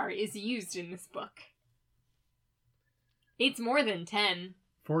rock star is used in this book. It's more than 10.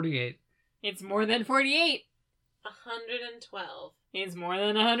 48. It's more than 48. 112. It's more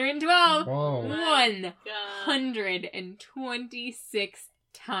than 112. Whoa. God. 126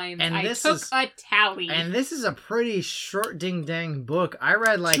 times. And I this took is- a tally. And this is a pretty short ding dang book. I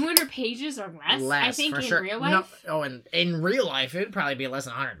read like 200 pages or less, I think, for in sure. real life. No, and in real life it'd probably be less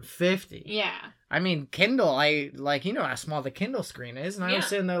than 150. Yeah. I mean, Kindle, I like, you know how small the Kindle screen is, and I was Yeah.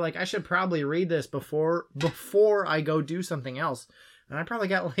 sitting there like, I should probably read this before I go do something else. And I probably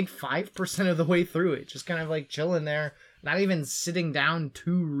got like 5% of the way through it, just kind of like chilling there, not even sitting down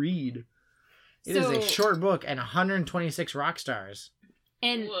to read. It is a So- short book and 126 rock stars.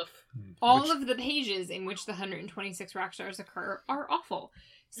 And Woof. all Which- of the pages in which the 126 rock stars occur are awful.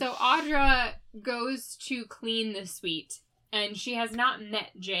 So Audra goes to clean the suite, and she has not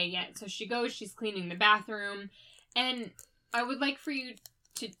met Jay yet. So she's cleaning the bathroom, and I would like for you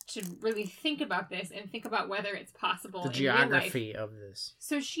to really think about this and think about whether it's possible The in real life. geography of this.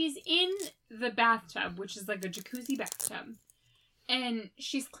 So she's in the bathtub, which is like a jacuzzi bathtub, and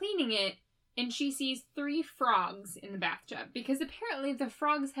she's cleaning it, and she sees 3 frogs in the bathtub, because apparently the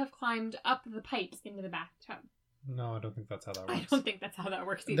frogs have climbed up the pipes into the bathtub. No, I don't think that's how that I works. don't think that's how that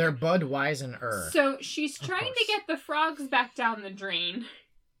works either. They're Budweiser. So she's Of trying to course. get the frogs back down the drain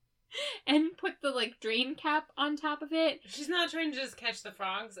and put the drain cap on top of it. She's not trying to just catch the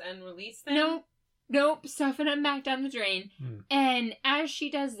frogs and release them. Nope, stuffing them back down the drain. Hmm. And as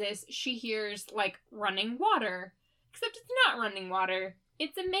she does this, she hears running water. Except it's not running water.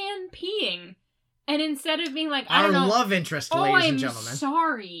 It's a man peeing. And instead of being I Our don't know, love interest, oh, ladies I'm and gentlemen.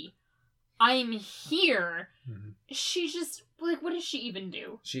 sorry, I'm here. Mhm. She just what does she even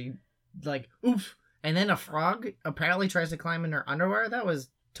do? She, oof. And then a frog apparently tries to climb in her underwear. That was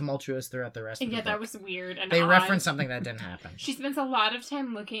tumultuous throughout the rest of And the yeah, book. that was weird. And They odd. referenced something that didn't happen. She spends a lot of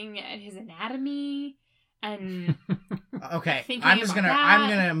time looking at his anatomy and Okay, thinking I'm just about gonna, that. I'm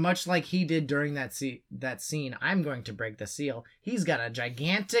gonna, much like he did during that scene, I'm going to break the seal. He's got a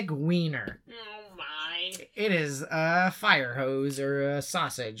gigantic wiener. Oh my. It is a fire hose or a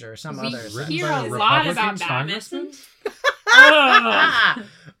sausage or some We other. Written hear by a a lot Republican about that. congressman? Ugh.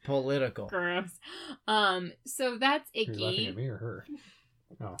 Political. Gross. So that's Are you laughing icky. at me or her?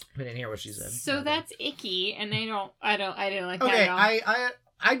 Oh. I didn't hear what she said. So that's icky, and I didn't like that Okay, at all.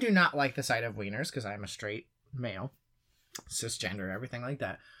 I do not like the sight of wieners because I'm a straight male, cisgender, everything like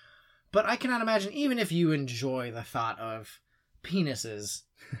that. But I cannot imagine, even if you enjoy the thought of penises,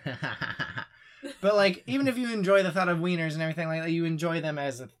 but even if you enjoy the thought of wieners and everything like that, you enjoy them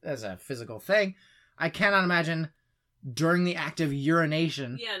as a physical thing. I cannot imagine during the act of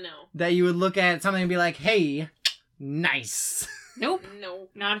urination Yeah, no. that you would look at something and be like, "Hey, nice." Nope, No.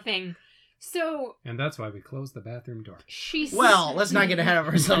 not a thing. So And that's why we closed the bathroom door. Well, let's not get ahead of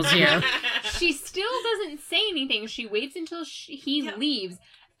ourselves here. She still doesn't say anything. She waits until he Yeah. leaves.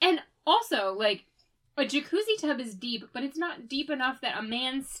 And also, a jacuzzi tub is deep, but it's not deep enough that a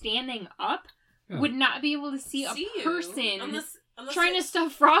man standing up Yeah. would not be able to see a you. person Unless trying to it-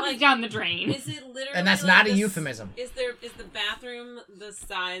 stuff frogs like, down the drain. Is it literally And that's not a this- euphemism. Is the bathroom the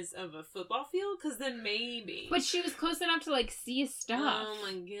size of a football field? Because then maybe. But she was close enough to see his stuff. Oh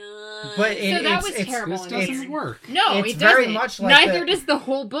my god. But So that was it's terrible. This and doesn't weird. work. No, It's it very doesn't. much like Neither the- does the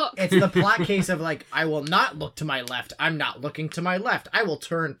whole book. It's the plot case of I will not look to my left. I'm not looking to my left. I will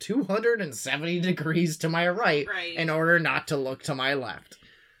turn 270 degrees to my right Right. in order not to look to my left.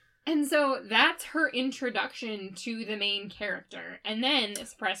 And so that's her introduction to the main character. And then,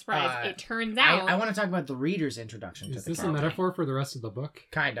 surprise, surprise, it turns out... I want to talk about the reader's introduction to the character. Is this a metaphor for the rest of the book?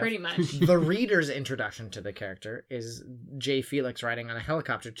 Kind of. Pretty much. The reader's introduction to the character is Jay Felix riding on a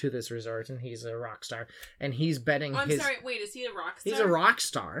helicopter to this resort, and he's a rock star. And he's betting I'm his... sorry, wait, is he a rock star? He's a rock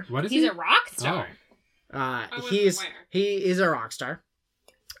star. What is He's he? a rock star. I wasn't He aware. is a rock star.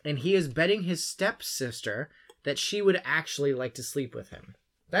 And he is betting his stepsister that she would actually like to sleep with him.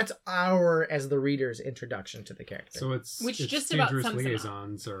 That's as the reader's introduction to the character. So it's Which it's just about Dangerous sums him up.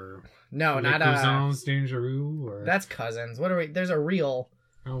 Liaisons or no, Les not Cousins Dangereux or That's Cousins. What are we? There's a real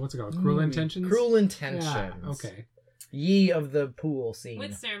what's it called? Cruel Intentions. Cruel Intentions. Yeah, okay. Ye of the pool scene.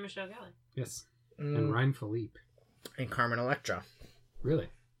 With Sarah Michelle Gellar. Yes. Mm, And Ryan Philippe. and Carmen Electra. Really?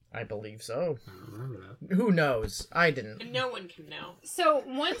 I believe so. I don't remember that. Who knows? I didn't. And no one can know. So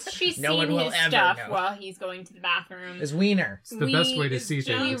once she's No one seen will his ever stuff know. while he's going to the bathroom, Is Wiener. It's the best way to see it's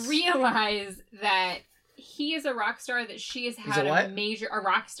we things. realize that he is a rock star, that she has He's had a what? a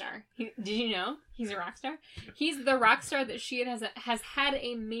rock star. Did you know he's a rock star? He's the rock star that she has had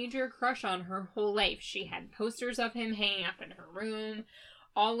a major crush on her whole life. She had posters of him hanging up in her room.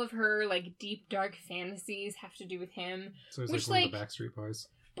 All of her like deep dark fantasies have to do with him. So he's Which, like one of like- the Backstreet Boys.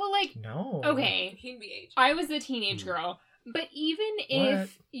 But like, No. okay, He'd be age. I was a teenage girl, but even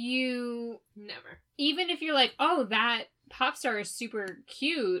if Never. even if you're like, oh, that pop star is super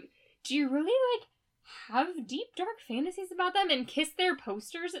cute, do you really like have deep dark fantasies about them and kiss their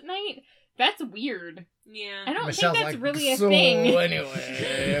posters at night? That's weird. Yeah. I don't Michelle's think that's like, really a so thing. anyway.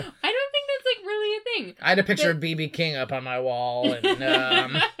 I don't think that's like really a thing. I had a picture But- of BB King up on my wall, and I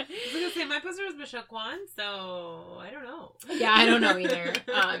was gonna say my poster was Michelle Kwan, so I don't know. Yeah, I don't know either.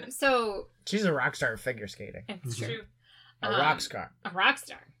 So she's a rock star at figure skating. it's Mhm. true. A rock star. A rock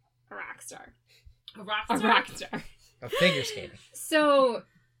star. A rock star. A rock A star? rock star. Of figure skating. So,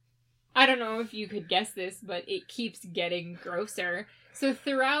 I don't know if you could guess this, but it keeps getting grosser. So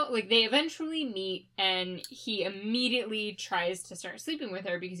throughout, like, they eventually meet, and he immediately tries to start sleeping with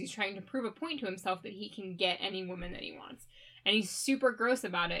her because he's trying to prove a point to himself that he can get any woman that he wants. And he's super gross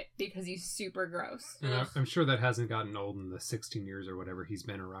about it because he's super gross. And I'm sure that hasn't gotten old in the 16 years or whatever he's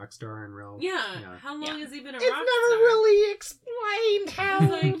been a rock star in real. Yeah. How long Yeah. has he been a It's rock never star? really explained how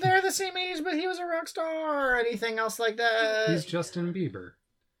Like- they're the same age, but he was a rock star or anything else like that. He's Justin Bieber.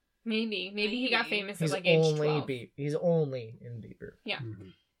 Maybe he got Maybe. famous He's at, like, age only 12. He's only in Bieber.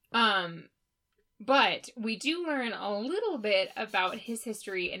 Mhm. But we do learn a little bit about his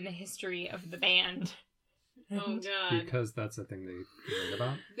history and the history of the band. Oh god. Because that's the thing they write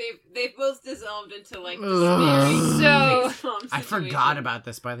about. They've both dissolved into like Ugh. So- I forgot about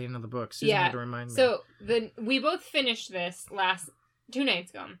this by the end of the book. Susan Yeah, had to remind me. So we both finished this 2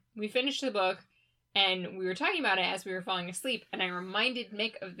 nights ago. We finished the book, and we were talking about it as we were falling asleep. And I reminded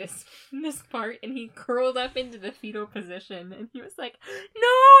Nick of this part, and he curled up into the fetal position, and he was like, "No,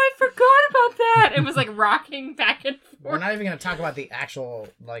 I forgot about that." It was like rocking back and we're forth. not even going to talk about the actual,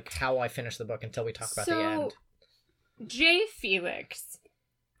 like, how I finished the book until we talk about the end. Jay Felix,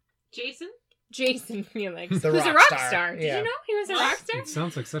 Jason Felix, The who's a rock rock star. star. Did Yeah. you know he was a What? rock star? It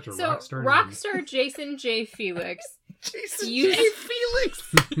sounds like such a So rock star. rock name. star Jason J. Felix Jason You- J.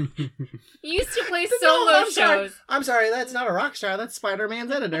 Felix! he used to play No, solo I'm sorry. shows. I'm sorry, that's not a rock star. That's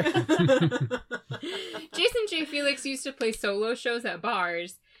Spider-Man's editor. Jason J. Felix used to play solo shows at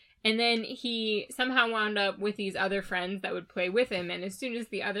bars, and then he somehow wound up with these other friends that would play with him, and as soon as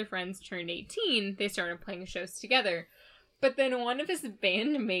the other friends turned 18, they started playing shows together. But then one of his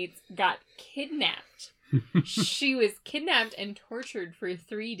bandmates got kidnapped. She was kidnapped and tortured for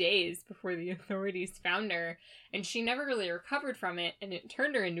 3 days before the authorities found her, and she never really recovered from it, and it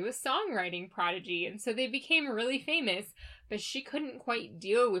turned her into a songwriting prodigy, and so they became really famous, but she couldn't quite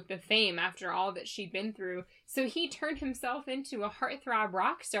deal with the fame after all that she'd been through, so he turned himself into a heartthrob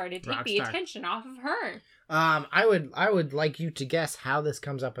rock star to take Rock the star. attention off of her. I would like you to guess how this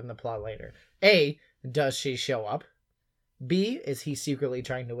comes up in the plot later. A, does she show up? B, is he secretly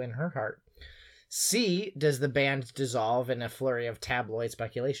trying to win her heart? C, does the band dissolve in a flurry of tabloid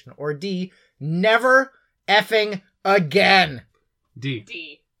speculation? Or D, never effing again? D.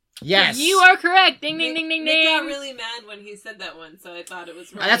 D. Yes. You are correct! Ding, ding, ding, ding, Nick got ding! really mad when he said that one, so I thought it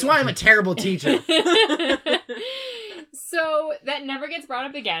was right. That's why I'm a terrible teacher. So that never gets brought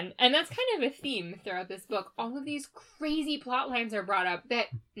up again, and that's kind of a theme throughout this book. All of these crazy plot lines are brought up that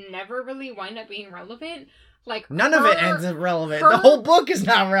never really wind up being relevant. Like None of it her- ends relevant. her- The whole book is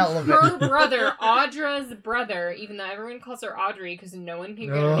not relevant. Her brother, Audra's brother, even though everyone calls her Audrey because no one can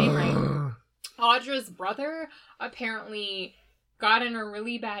get her name right. Audra's brother apparently got in a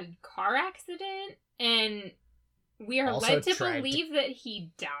really bad car accident and we are Also led to tried to- believe that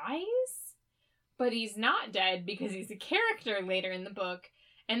he dies, but he's not dead because he's a character later in the book.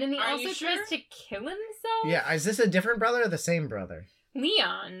 And then he Are also you tries sure? to kill himself. Yeah, is this a different brother or the same brother?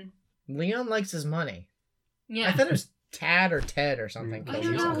 Leon. Leon likes his money. Yeah. I thought it was Tad or Ted or something. I I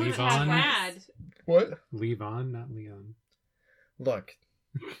killed don't know himself. who Levon. had. What? Levon, not Leon. Look,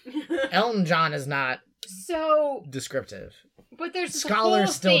 Elton John is not So, descriptive. but there's this Scholars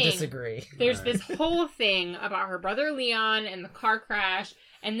whole still thing. disagree. There's Right. this whole thing about her brother Leon and the car crash,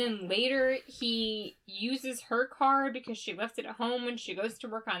 and then later he uses her car because she left it at home when she goes to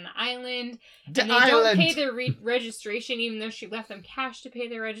work on the island, The and they don't island. pay their registration even though she left them cash to pay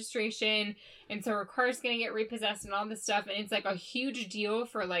their registration, and so her car's gonna get repossessed and all this stuff, and it's like a huge deal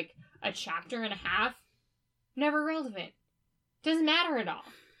for like a chapter and a half. Never relevant. Doesn't matter at all.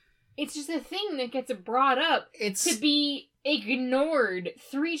 It's just a thing that gets brought up It's to be ignored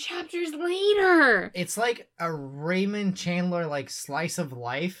 3 chapters later. it's like a Raymond Chandler like slice of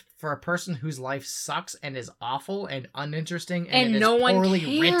life for a person whose life sucks and is awful and uninteresting and, And it is no one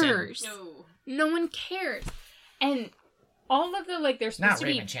poorly written. cares. No. No one cares. And all of the like they're Not supposed to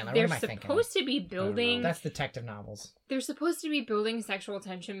Raymond be Chandler, what they're am I thinking? supposed to be building That's detective novels. they're supposed to be building sexual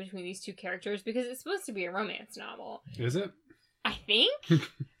tension between these 2 characters because it's supposed to be a romance novel. Is it? I think.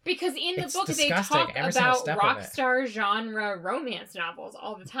 Because in the It's book they disgusting, talk every single about step of rock it. star genre romance novels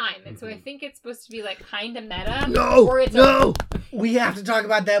all the time. And so I Mhm. think it's supposed to be like kind of meta. No, Or it's no, we have to talk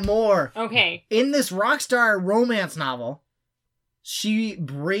about that more. Okay. In this rockstar romance novel, she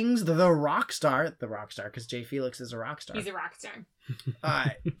brings the rockstar, because Jay Felix is a rockstar. He's a rock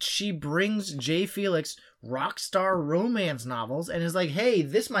star. She brings Jay Felix rockstar romance novels and is like, hey,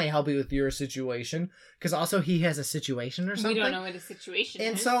 this might help you with your situation. Because also he has a situation or something. We don't know what the situation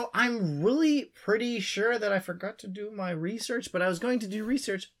And is. so I'm really pretty sure that I forgot to do my research, but I was going to do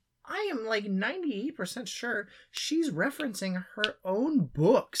research. I am like 98% sure she's referencing her own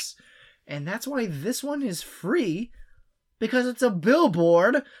books. And that's why this one is free, because it's a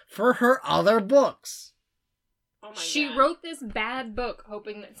billboard for her other books. Oh my she God. wrote this bad book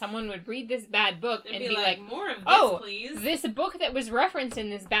hoping that someone would read this bad book And and be like, more of this, oh, please. this book that was referenced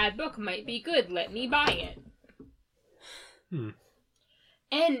in this bad book might be good. Let me buy it.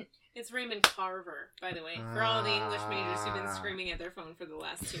 And It's Raymond Carver, by the way, for all the English majors who've been screaming at their phone for the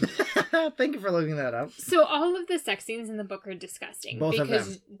last 2 minutes. Thank you for looking that up. so all of the sex scenes in the book are disgusting. Both of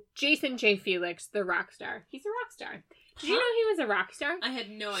because them. Jason J. Felix, the rock star, he's a rock star. Did you know he was a rock star? I had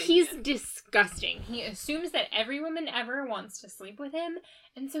no idea. He's disgusting. He assumes that every woman ever wants to sleep with him,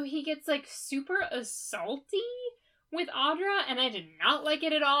 and so he gets like super assaulty with Audra, and I did not like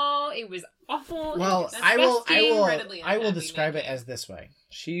it at all. It was awful. Well, and I disgusting. incredibly will unhappy describe it making. as this way.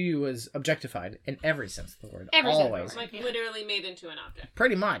 She was objectified in every sense of the word. Every sense of the always. word. like literally made into an object.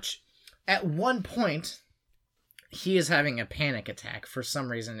 Pretty much. At one point, he is having a panic attack for some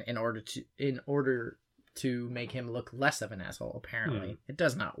reason in order to make him look less of an asshole, apparently. It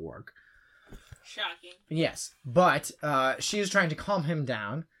does not work. Shocking. Yes. But she is trying to calm him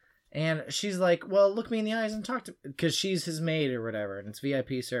down. And she's like, well, look me in the eyes and talk to... Because she's his maid or whatever, and it's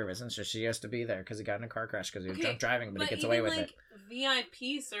VIP service, and so she has to be there because he got in a car crash because he was Okay, drunk driving, but he gets even, away with like, it.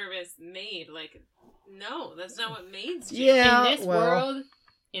 VIP service maid, like, no, that's not what maids do. Yeah, in this well... world,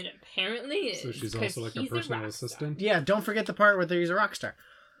 it apparently is. So she's 'cause also like a he's personal rock star. assistant? Yeah, don't forget the part where he's a rock star.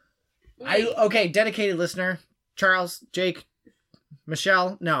 Wait, Okay, dedicated listener, Charles, Jake,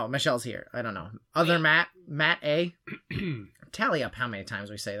 Michelle. No, Michelle's here. I don't know. Other Wait. Matt A. Tally up how many times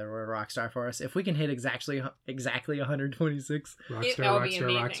we say the word rockstar for us. If we can hit exactly 126. Rockstar, that would be rockstar,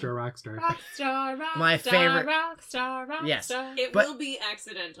 amazing. rockstar, rockstar. Rockstar, rockstar, My favorite- rockstar, rockstar. Yes. it but- will be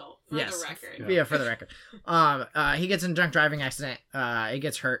accidental, for Yes. the record. Yeah. Yeah, for the record. He gets in a drunk driving accident. He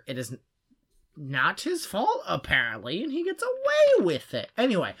gets hurt. It is not his fault, apparently, and he gets away with it.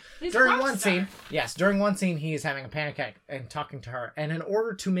 Anyway, He's during rock one star. scene, during one scene, he is having a panic attack and talking to her. And in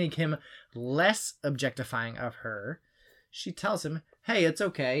order to make him less objectifying of her, she tells him, hey, it's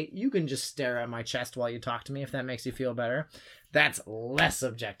okay. You can just stare at my chest while you talk to me if that makes you feel better. That's less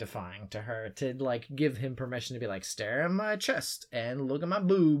objectifying to her, to like give him permission to be like, stare at my chest and look at my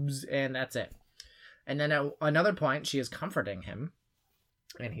boobs, and that's it. And then at another point, she is comforting him.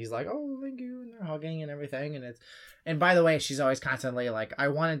 And he's like, oh, thank you. And they're hugging and everything. And by the way, she's always constantly like, I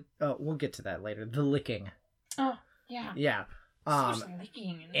wanted, we'll get to that later. The licking. Oh, yeah. Yeah. So much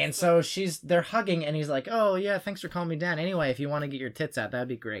licking in this And book. so they're hugging and he's like, oh yeah, thanks for calming me down. Anyway, if you want to get your tits out, that'd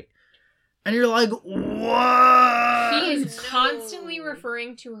be great. And you're like, what? He is No. constantly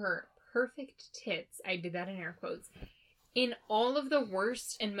referring to her perfect tits. I did that in air quotes. In all of the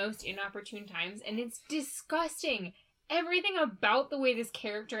worst and most inopportune times, and it's disgusting. Everything about the way this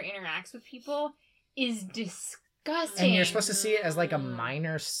character interacts with people is disgusting. And you're supposed to see it as like a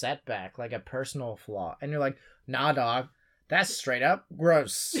minor setback, like a personal flaw. And you're like, nah, dog, that's straight up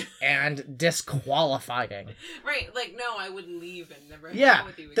gross and disqualifying. Right, like, no, I would leave and never hang Yeah, out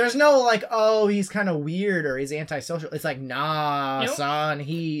with you again. there's no like, oh, he's kind of weird or he's antisocial. It's like, nah, Nope. son,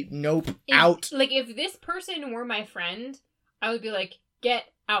 nope, If- out. Like, if this person were my friend, I would be like, get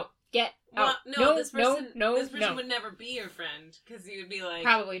out, get out. Well, no, this person, no, this person no. would never be your friend because you would be like,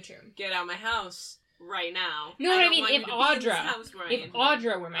 Probably true. get out of my house right now. No, what I don't mean, want if you to be in this Audra- house where I If am.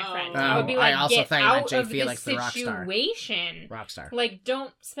 Audra were my Oh. friend, Oh, I would be I like, also get thought you meant out Jay of Felix, this the rock star. situation. Rockstar. Like,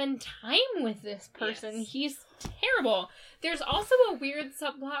 don't spend time with this person. Yes. He's terrible. There's also a weird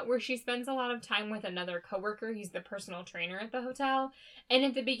subplot where she spends a lot of time with another coworker. He's the personal trainer at the hotel. And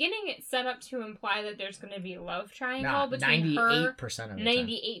at the beginning, it's set up to imply that there's going to be a love triangle Nah, between her. 98% of the time.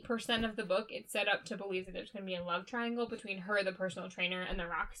 98% of the book, it's set up to believe that there's going to be a love triangle between her, the personal trainer, and the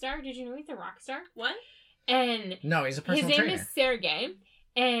rock star. Did you know he's a rock star? What? And No, he's a his personal name trainer. is Sergey.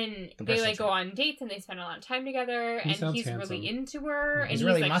 And The they personal like go on dates and they spend a lot of time together. He And sounds he's handsome. really into her. He's And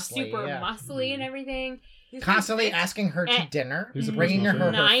really he's like muscly, super yeah. muscly and Mhm. everything. He's Constantly like, asking her to Eh, dinner, He's a bringing her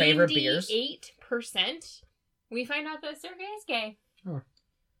personal her favorite beers. 98%. We find out that Sergey is gay.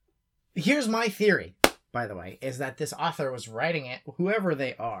 Here's my theory, by the way, is that this author was writing it, whoever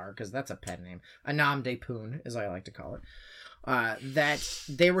they are, because that's a pen name, Anam Poon, as I like to call it, that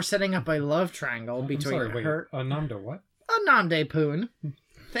they were setting up a love triangle I'm between sorry, wait. her... Namda what? Anam Poon.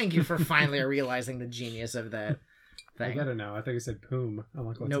 Thank you for finally realizing the genius of that I thing. get it now. I thought you said poom. I'm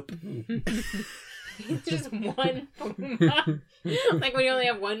like, what's Nope. It's just one puma. Like when you only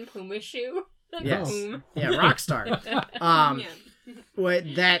have one puma shoe. That's Yes. a puma. Yeah, Rockstar. yeah.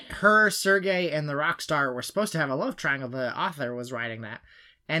 What that her, Sergey, and the rock star were supposed to have a love triangle. The author was writing that.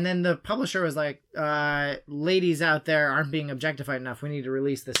 And then the publisher was like, ladies out there aren't being objectified enough. We need to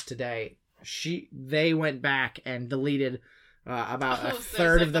release this today. They went back and deleted about a Oh, so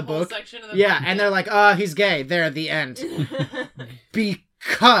third there's, of the like, whole book. section of the Yeah, book, and they're like, he's gay. There at the end. Because,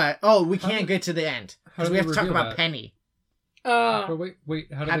 we How can't did- get to the end. how Because did we they have to talk reveal about that? Penny. But Oh,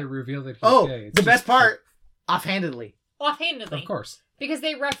 wait. How do How- they reveal that he's gay? It's The best just- part, offhandedly. offhandedly. Of course. Because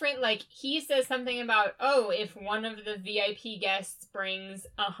they reference, like, he says something about, if one of the VIP guests brings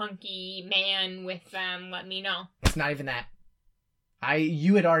a hunky man with them, let me know. It's not even that.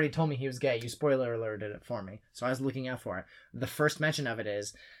 You had already told me he was gay. You spoiler alerted it for me, so I was looking out for it. The first mention of it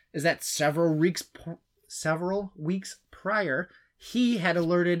is that several weeks prior, he had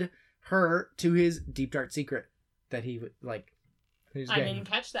alerted her to his deep dark secret that he would he was I gay. didn't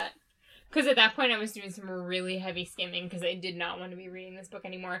catch that. Because at that point I was doing some really heavy skimming because I did not want to be reading this book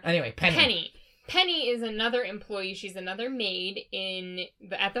anymore. Anyway, Penny. Penny is another employee. She's another maid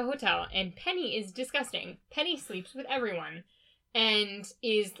at the hotel, and Penny is disgusting. Penny sleeps with everyone, and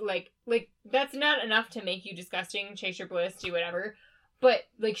is like that's not enough to make you disgusting. Chase your bliss, do whatever. But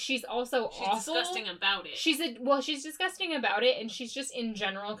like she's also She's awful. disgusting about it. She's disgusting about it, and she's just in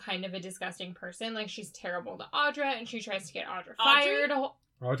general kind of a disgusting person. Like she's terrible to Audra, and she tries to get Audra fired.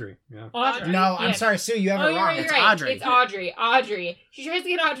 Audrey, yeah. Audrey. No, I'm Yeah. sorry, Sue. You have Oh, it you're wrong. right, It's you're right. Audrey. It's Audrey. She tries to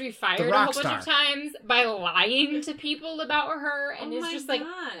get Audrey fired a rock whole bunch of star. times by lying to people about her, and Oh is my just like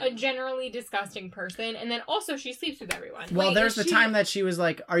God. a generally disgusting person. And then also she sleeps with everyone. Well, Wait, there's is the she- time that she was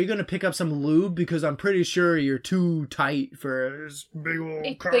like, "Are you going to pick up some lube? Because I'm pretty sure you're too tight for this big old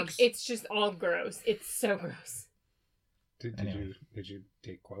It's cocks." like it's just all gross. It's so gross. Did Anyway. you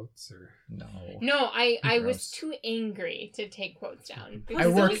take quotes or? No. No, I was Gross. too angry to take quotes down I because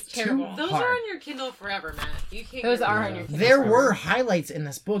it worked was too terrible. Those hard. are on your Kindle forever, Matt. You can't. Those get rid are of on your them. Kindle There forever. were highlights in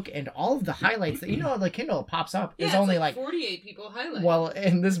this book, and all of the highlights that the Kindle pops up Yeah, is it's only like like 48 people highlight. well,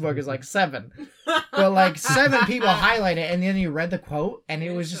 in this book is like 7, but like 7 people highlight it, and then you read the quote, and it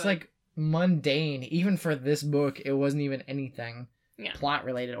It's was just like- like mundane. Even for this book, it wasn't even anything Yeah. plot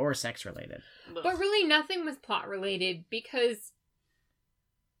related or sex related. But really, nothing was plot related because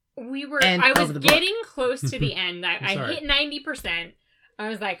End I of was the book. getting close to the end. I Sorry. hit 90%. I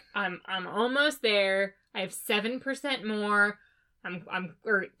was like, I'm almost there. I have 7% more.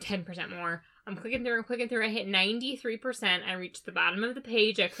 Or 10% more. I'm clicking through. I hit 93%. I reached the bottom of the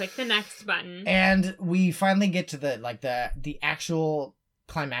page. I click the next button. And we finally get to the actual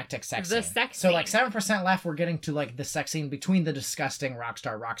climactic sex The scene. sex So like scene. 7% left. We're getting to like the sex scene between the disgusting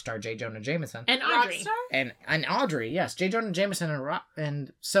rockstar J. Jonah Jameson And Audrey. Rockstar? and Audrey. Yes, J. Jonah Jameson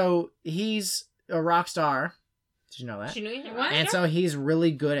and so he's a rock star. Did you know that? She knew you What? And so he's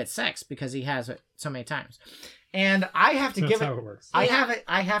really good at sex because he has it so many times. And I have to That's give it. how it works. I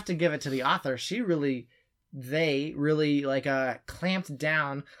Yeah. have to give it to the author. They really like clamped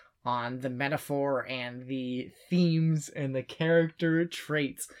down on the metaphor and the themes and the character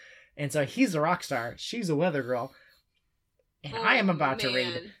traits And so he's a rock star, she's a weather girl. And I am about to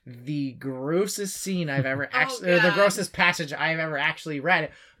read the grossest scene I've ever actually, or the grossest passage I've ever actually read.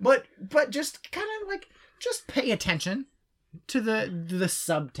 But just kind of like, just pay attention to the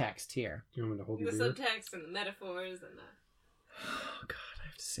subtext here. Do you want me to hold your The beer? subtext and the metaphors and the... Oh God, I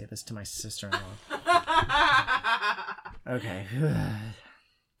have to say this to my sister-in-law. Okay.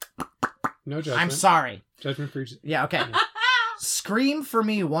 No judgment. I'm sorry. Judgment free. Yeah, okay. Scream for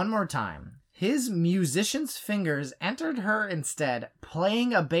me one more time. His musician's fingers entered her instead,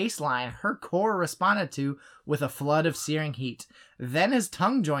 playing a bass line her core responded to with a flood of searing heat. Then his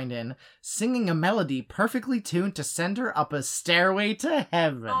tongue joined in, singing a melody perfectly tuned to send her up a stairway to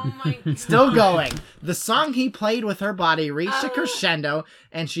heaven. Oh my God. Still going. The song he played with her body reached a crescendo,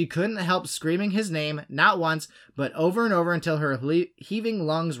 and she couldn't help screaming his name, not once, but over and over until her heaving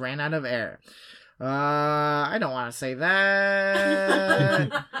lungs ran out of air. I don't want to say that.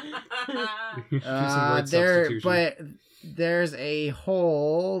 Do some word substitution. But there's a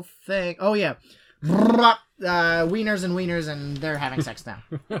whole thing. Oh yeah, wieners and they're having sex now.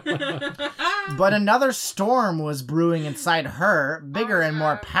 But another storm was brewing inside her, bigger and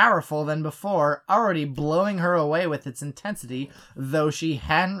more powerful than before, already blowing her away with its intensity, though she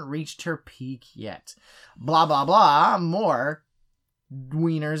hadn't reached her peak yet. Blah blah blah. More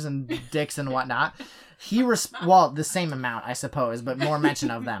wieners and dicks and whatnot. The same amount, I suppose, but more mention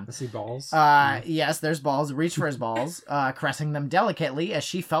of them. I see balls. Yes, there's balls. Reached for his balls, caressing them delicately as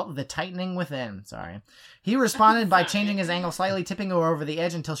she felt the tightening within. Sorry. He responded by changing his angle slightly, tipping her over the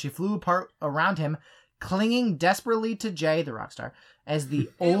edge until she flew apart around him, clinging desperately to Jay, the rock star, as the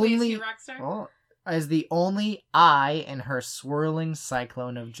only eye in her swirling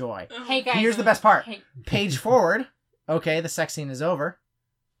cyclone of joy. Hey guys, Here's the best part. Hey. Page forward. Okay, the sex scene is over.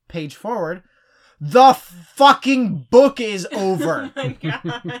 Page forward. The fucking book is over. Oh my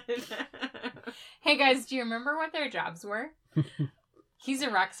God. Hey guys, do you remember what their jobs were? He's a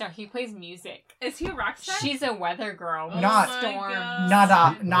rock star. He plays music. Is he a rock star? She's a weather girl. Not- Storm. Nah,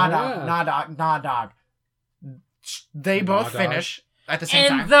 dog. They both dog. finish at the same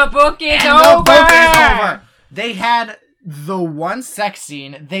time. And the book is And over. the book is over. They had the one sex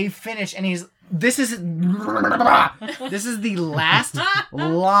scene. They finish, and this is the last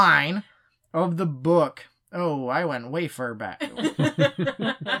line of the book. Oh, I went way far back.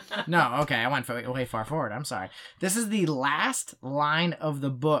 No, okay, I went way far forward. I'm sorry. This is the last line of the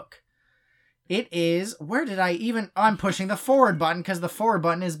book. It is, I'm pushing the forward button because the forward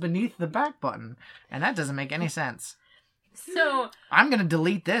button is beneath the back button. And that doesn't make any sense. So I'm going to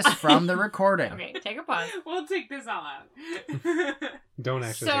delete this from the recording. okay, take a pause. We'll take this all out. Don't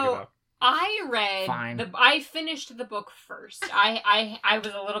actually So- take it out. I read Fine. I finished the book first. I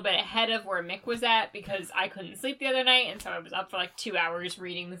was a little bit ahead of where Mick was at because I couldn't sleep the other night, and so I was up for like 2 hours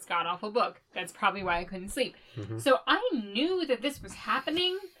reading this god awful book. That's probably why I couldn't sleep. Mhm. So I knew that this was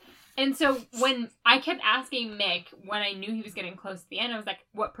happening, and so when I kept asking Mick when I knew he was getting close to the end, I was like,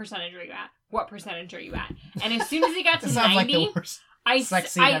 "What percentage are you at? What percentage are you at?" And as soon as he got to This sounds 90, like the worst I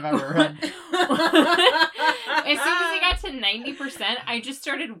sex scene I've ever read. As soon as he got to 90%, I just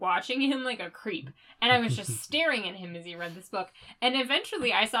started watching him like a creep. And I was just staring at him as he read this book. And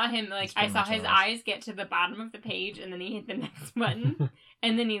eventually I saw him, That's I pretty saw much his what it was. eyes get to the bottom of the page, and then he hit the next button.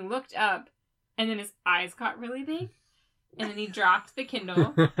 And then he looked up, and then his eyes got really big. And then he dropped the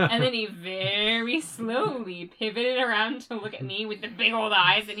Kindle. And then he very slowly pivoted around to look at me with the big old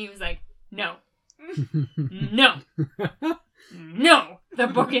eyes. And he was like, no. No. No, the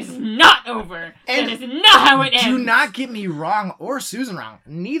book is not over. And that is not how it ends. Do not get me wrong or Susan wrong.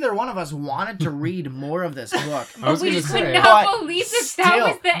 Neither one of us wanted to read more of this book. I was we gonna just say. could But not believe that that still,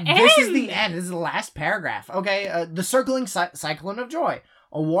 was the end. This is the end. This is the last paragraph. Okay, the circling cyclone of joy.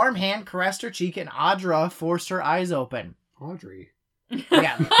 A warm hand caressed her cheek, and Audra forced her eyes open. Audrey.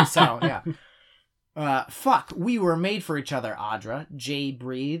 Yeah, so, yeah. Fuck, we were made for each other, Audra. Jay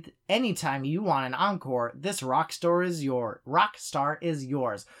breathed. Anytime you want an encore, this rock star is yours.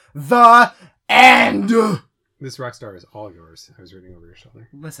 The end! This rock star is all yours. I was reading over your shoulder.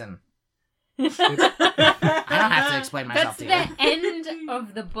 Listen, I don't have to explain myself That's to you. the end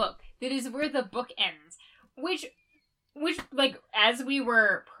of the book. That is where the book ends. Which, like, as we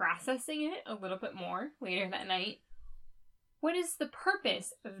were processing it a little bit more later that night, what is the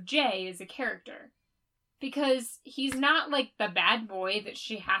purpose of Jay as a character? Because he's not like the bad boy that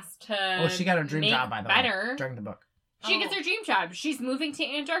she has to. Oh, she got her dream make job, by the better. way, during the book. She gets her dream job. She's moving to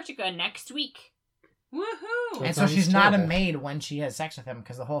Antarctica next week. Woohoo! And so sounds she's not a terrible. maid when she has sex with him,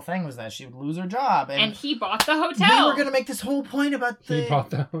 because the whole thing was that she would lose her job. And he bought the we hotel. were going to make this whole point about the... He bought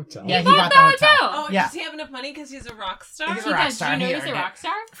the hotel. Yeah, He bought the hotel. Oh, Yeah. does he have enough money because he's a rock star? He's He a rock does. star, Do you know he he's a earned it. rock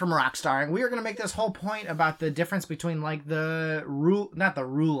star? From Rockstar, and we were going to make this whole point about the difference between, like, the not the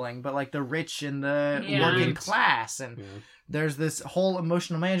ruling, but like the rich and the Yeah. working Right. class, and Yeah. there's this whole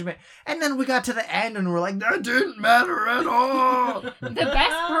emotional management, and then we got to the end and we're like, that didn't matter at all. The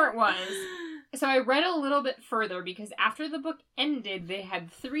best part was, so I read a little bit further because after the book ended, they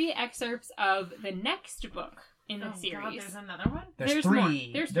had 3 excerpts of the next book in the God, series. there's another one? There's There's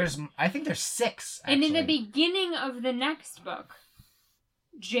 3. more. There's I think there's 6. And in the actually. beginning of the next book,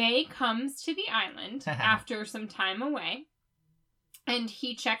 Jay comes to the island after some time away, and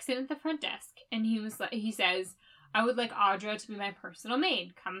he checks in at the front desk, and he says, "I would like Audra to be my personal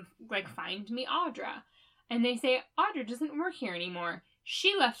maid. Come, find me Audra." And they say, "Audra doesn't work here anymore.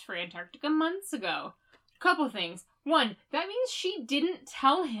 She left for Antarctica months ago." Couple things. 1, that means she didn't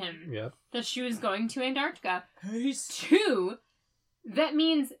tell him Yep. that she was going to Antarctica. 2, that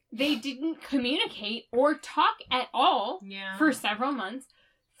means they didn't communicate or talk at all Yeah. for several months.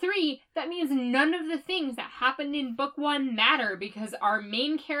 3, that means none of the things that happened in book 1 matter because our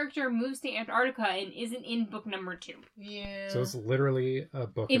main character moves to Antarctica and isn't in book number 2. Yeah. So it's literally a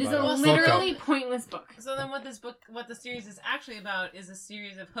book. It is a about literally hookup. pointless book. So then what the series is actually about is a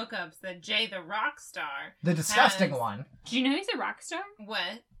series of hookups that Jay the rock star, the disgusting has- one. Do you know he's a rock star?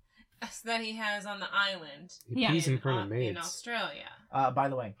 what? That he has on the island He Yeah. pees in front of in maids. Australia. By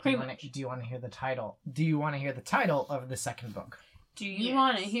the way, do Pretty you, wanna, much. do you want to hear the title? Do you want to hear the title of the second book? Do you Yes.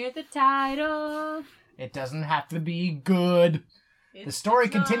 want to hear the title? It doesn't have to be good. The story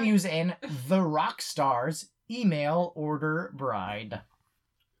It's not- continues in The Rock Stars Email Order Bride.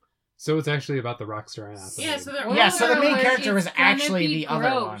 So it's actually about the rock star app. Yeah, so the Yeah, so the main Or character it's was gonna actually be the other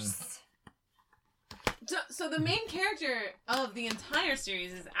gross. So the main character of the entire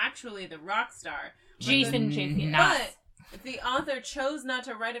series is actually the rock star. Jason Mm, J. Felix. nah. But the author chose not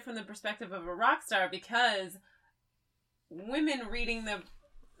to write it from the perspective of a rock star because women reading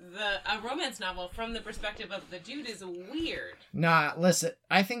a romance novel from the perspective of the dude is weird. Nah, listen,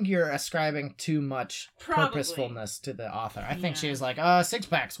 I think you're ascribing too much Probably. purposefulness to the author. I think Yeah. she was like,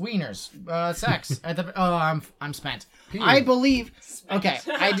 6-packs, wieners, sex. I'm spent. Pee. I believe. Okay,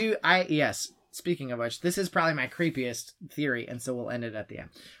 yes. Speaking of which, this is probably my creepiest theory, and so we'll end it at the end.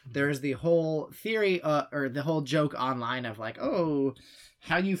 There's the whole theory, or the whole joke online of like, oh,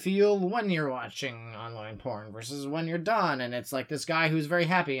 how you feel when you're watching online porn versus when you're done, and it's like this guy who's very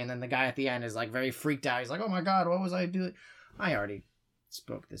happy, and then the guy at the end is like very freaked out. He's like, oh my god, what was I doing? I already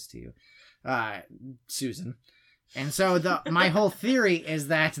spoke this to you, Susan. And so my whole theory is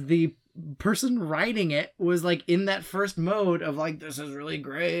that the person writing it was like in that first mode of like, this is really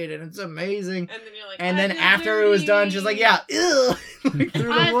great and it's amazing, And then you're like, and I then feel after it was done, dirty. she's like, yeah, ew, like,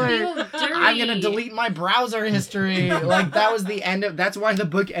 threw it I away. feel dirty. I'm gonna delete my browser history. Like that was the end of. That's why the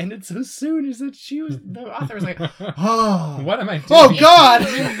book ended so soon. Is that the author was like, oh, What am I doing? oh God.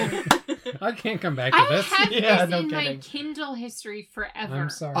 I can't come back to I this. have Yeah, this no in my kidding. Kindle history forever. I'm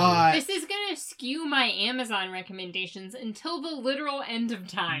sorry. This is gonna skew my Amazon recommendations until the literal end of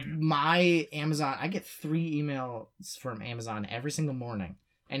time. My Amazon, I get 3 emails from Amazon every single morning,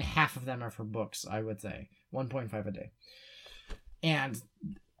 and half of them are for books. I would say 1.5 a day, and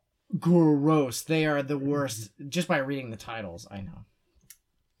gross. They are the worst. Just by reading the titles, I know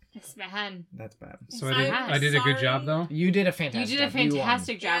It's bad. that's bad. So I'm I did a good sorry. job though. You did a You fantastic. did a job. You won.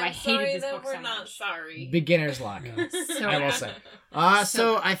 fantastic job. Yeah, I I'm hated sorry this that book we're so not much. sorry. Beginner's luck. Yeah. So I will bad. say.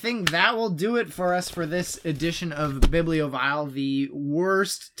 So I think that will do it for us for this edition of Bibliovile, the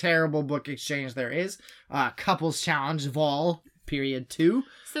worst terrible book exchange there is. Couples Challenge Vol period 2.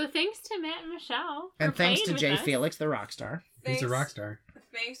 So thanks to Matt and Michelle. And for thanks to playing Jay with us. Felix, the rock star. He's a rock star.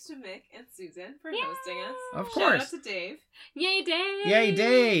 Thanks to Mick and Susan for Yeah. hosting us. Of Shout course. out to Dave. Yay, Dave! Yay,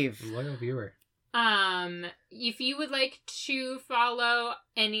 Dave! Loyal viewer. If you would like to follow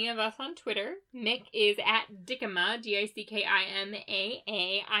any of us on Twitter, Mick is at Dickama,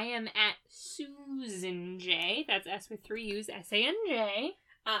 Dickimaa. I am at Susan J. That's S with 3 U's, SANJ.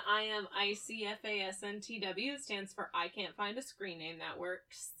 I am ICFASNTW. It stands for I Can't Find a Screen Name That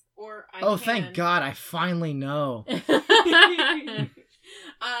Works. Or I Oh, can. thank God, I finally know. And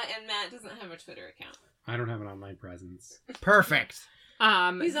Matt doesn't have a Twitter account. I don't have an online presence. Perfect. He's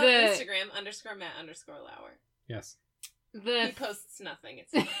on the Instagram, _Matt_Lauer. Yes. He the posts nothing.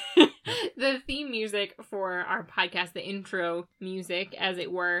 It's the theme music for our podcast, the intro music, as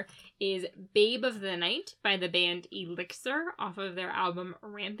it were, is Babe of the Night by the band Elixir off of their album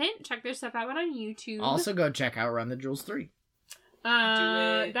Rampant. Check their stuff out on YouTube. Also, go check out Run the Jewels 3.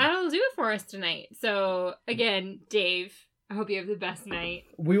 That'll do it for us tonight. So again, Dave, I hope you have the best night.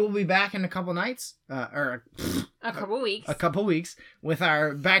 We will be back in a couple nights, or A couple weeks. a couple weeks, with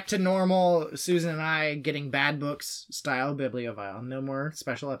our back to normal Susan and I getting bad books style bibliophile. No more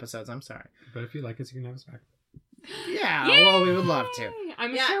special episodes. I'm sorry. But if you like us, you can have us back. Yeah, Yay! well, we would love to.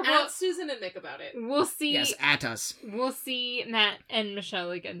 I'm Yeah, sure ask Susan and Nick about it. we'll see. Yes, at us. We'll see Matt and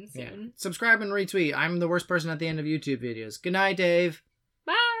Michelle again Yeah. soon. Subscribe and retweet. I'm the worst person at the end of YouTube videos. Good night, Dave.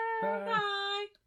 Bye. Bye. Bye.